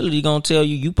 Humility gonna tell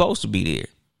you supposed to be there.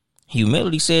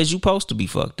 Humility says you supposed to be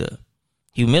fucked up.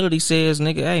 Humility says,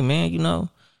 nigga, hey man, you know,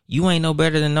 you ain't no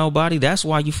better than nobody. That's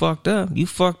why you fucked up. You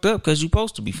fucked up because you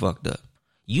supposed to be fucked up.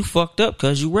 You fucked up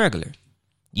because you regular.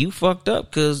 You fucked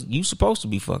up because you supposed to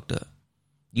be fucked up.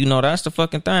 You know, that's the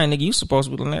fucking thing, nigga. You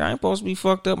supposed to be, nigga, I ain't supposed to be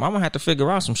fucked up. I'm gonna have to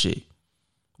figure out some shit.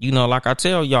 You know, like I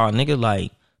tell y'all, nigga,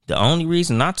 like, the only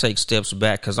reason I take steps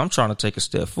back because I'm trying to take a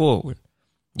step forward.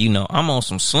 You know, I'm on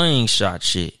some slingshot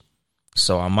shit.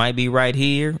 So I might be right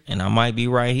here and I might be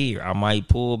right here. I might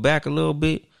pull back a little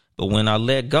bit. But when I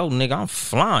let go, nigga, I'm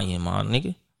flying, my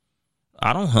nigga.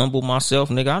 I don't humble myself,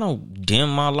 nigga. I don't dim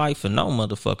my life for no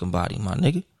motherfucking body, my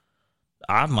nigga.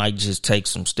 I might just take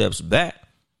some steps back.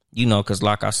 You know, because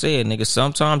like I said, nigga,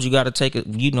 sometimes you got to take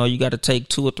you got to take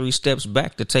 2 or 3 steps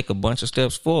back to take a bunch of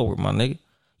steps forward, my nigga.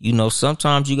 You know,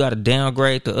 sometimes you got to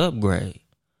downgrade to upgrade.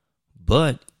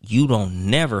 But you don't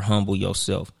never humble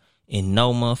yourself in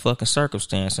no motherfucking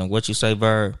circumstance. And what you say,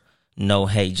 Verb? No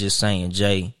hate, just saying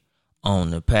Jay on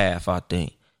the path, I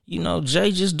think. You know,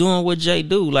 Jay just doing what Jay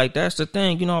do. Like, that's the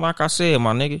thing. You know, like I said,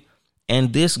 my nigga.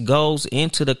 And this goes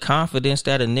into the confidence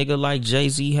that a nigga like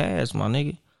Jay-Z has, my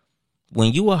nigga.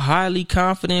 When you a highly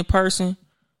confident person,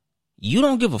 you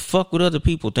don't give a fuck what other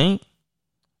people think.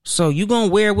 So you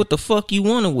gonna wear what the fuck you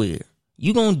want to wear.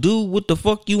 You gonna do what the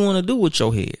fuck you want to do with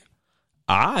your hair.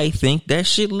 I think that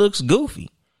shit looks goofy,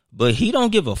 but he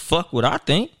don't give a fuck what I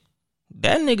think.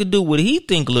 That nigga do what he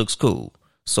think looks cool.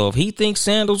 So if he thinks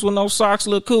sandals with no socks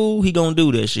look cool, he gonna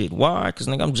do that shit. Why? Because,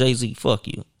 nigga, I'm Jay-Z. Fuck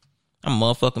you. I'm a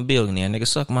motherfucking billionaire, nigga.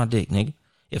 Suck my dick, nigga.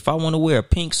 If I want to wear a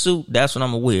pink suit, that's what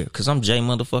I'm going to wear, because I'm J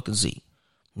motherfucking Z.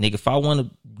 Nigga, if I want to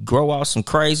grow out some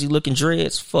crazy looking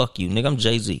dreads, fuck you, nigga. I'm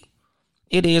Jay-Z.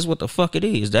 It is what the fuck it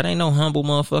is. That ain't no humble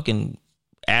motherfucking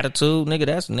attitude, nigga.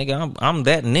 That's, nigga, I'm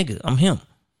that nigga. I'm him.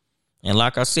 And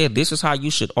like I said, this is how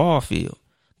you should all feel.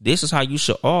 This is how you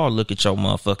should all look at your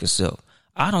motherfucking self.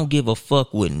 I don't give a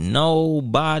fuck what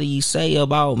nobody say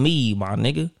about me, my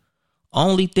nigga.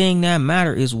 Only thing that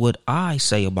matter is what I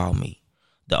say about me.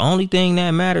 The only thing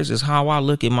that matters is how I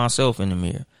look at myself in the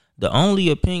mirror. The only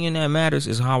opinion that matters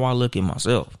is how I look at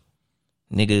myself.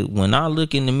 Nigga, when I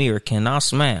look in the mirror, can I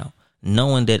smile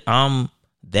knowing that I'm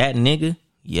that nigga?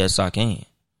 Yes, I can.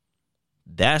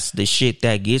 That's the shit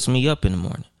that gets me up in the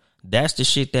morning. That's the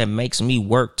shit that makes me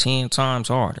work 10 times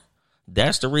harder.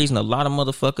 That's the reason a lot of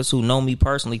motherfuckers who know me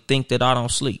personally think that I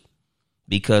don't sleep.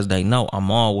 Because they know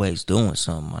I'm always doing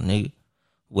something, my nigga.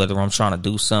 Whether I'm trying to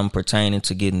do something pertaining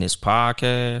to getting this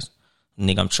podcast,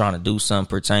 nigga, I'm trying to do something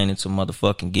pertaining to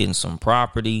motherfucking getting some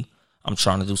property. I'm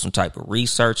trying to do some type of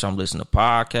research. I'm listening to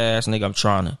podcasts, nigga. I'm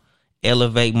trying to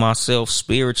elevate myself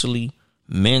spiritually,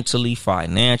 mentally,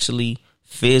 financially,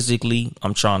 physically.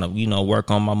 I'm trying to, you know, work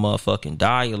on my motherfucking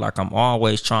diet. Like, I'm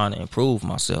always trying to improve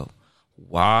myself.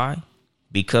 Why?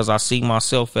 Because I see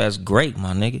myself as great,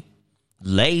 my nigga.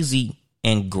 Lazy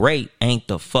and great ain't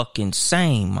the fucking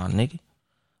same, my nigga.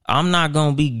 I'm not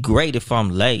going to be great if I'm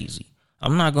lazy.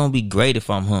 I'm not going to be great if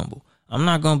I'm humble. I'm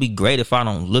not going to be great if I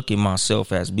don't look at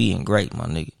myself as being great, my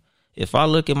nigga. If I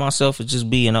look at myself as just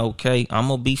being okay, I'm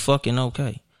going to be fucking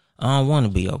okay. I don't want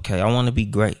to be okay. I want to be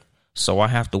great. So I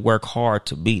have to work hard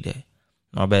to be that.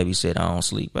 My baby said I don't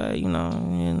sleep. Hey, you know,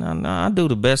 and I do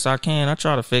the best I can. I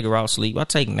try to figure out sleep. I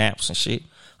take naps and shit.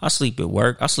 I sleep at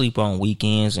work. I sleep on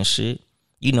weekends and shit.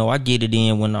 You know, I get it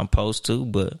in when I'm supposed to,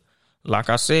 but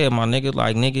like I said, my nigga,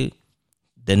 like, nigga,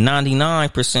 the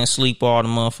 99% sleep all the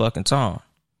motherfucking time.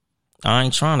 I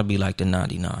ain't trying to be like the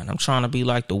 99. I'm trying to be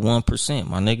like the 1%,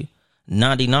 my nigga.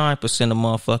 99% of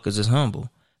motherfuckers is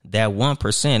humble. That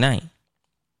 1% ain't.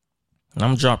 And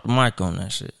I'm drop the mic on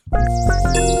that shit.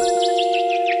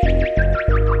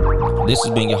 This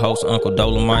has been your host, Uncle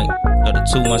Dolomite, of the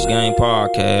Too Much Game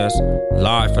Podcast,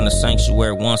 live from the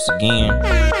sanctuary once again.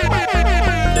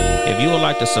 If you would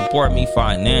like to support me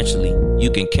financially,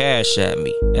 you can cash at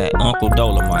me at Uncle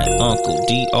Dolomite, Uncle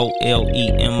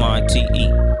DOLEMITE,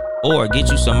 or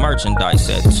get you some merchandise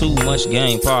at Too Much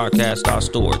Game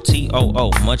Podcast.store,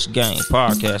 TOO Much Game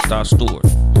Podcast.store.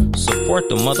 Support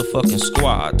the motherfucking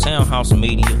squad, Townhouse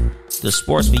Media, the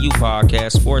Sports For You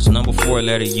podcast, sports number 4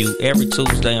 letter U, every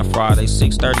Tuesday and Friday,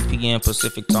 6:30 p.m.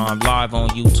 Pacific time, live on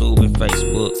YouTube and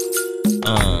Facebook.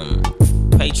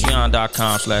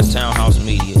 Patreon.com/Townhouse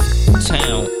Media,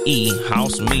 Town E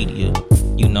House Media.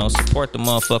 You know, support the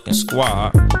motherfucking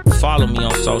squad. Follow me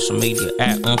on social media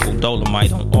at Uncle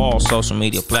Dolomite on all social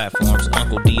media platforms.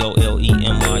 Uncle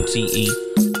DOLEMITE.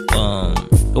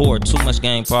 Or Too Much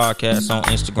Game Podcast on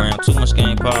Instagram. Too Much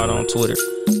Game Pod on Twitter.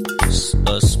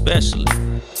 Especially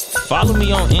Follow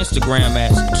me on Instagram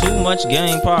at Too Much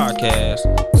Game Podcast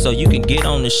so you can get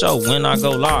on the show when I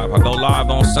go live. I go live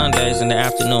on Sundays in the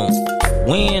afternoon.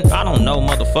 When? I don't know,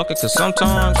 motherfucker, because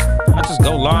sometimes I just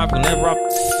go live whenever I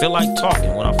feel like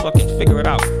talking, when I fucking figure it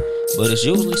out. But it's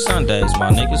usually Sundays,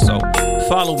 my nigga. So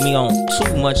follow me on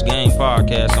Too Much Game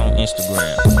Podcast on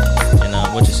Instagram.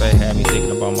 And what you say had me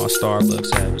thinking about my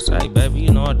Starbucks habits. Hey, baby,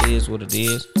 you know it is what it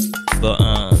is. But,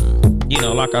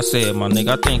 like I said, my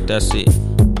nigga, I think that's it.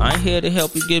 I ain't here to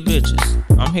help you get bitches.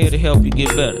 I'm here to help you get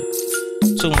better.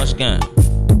 Too much game.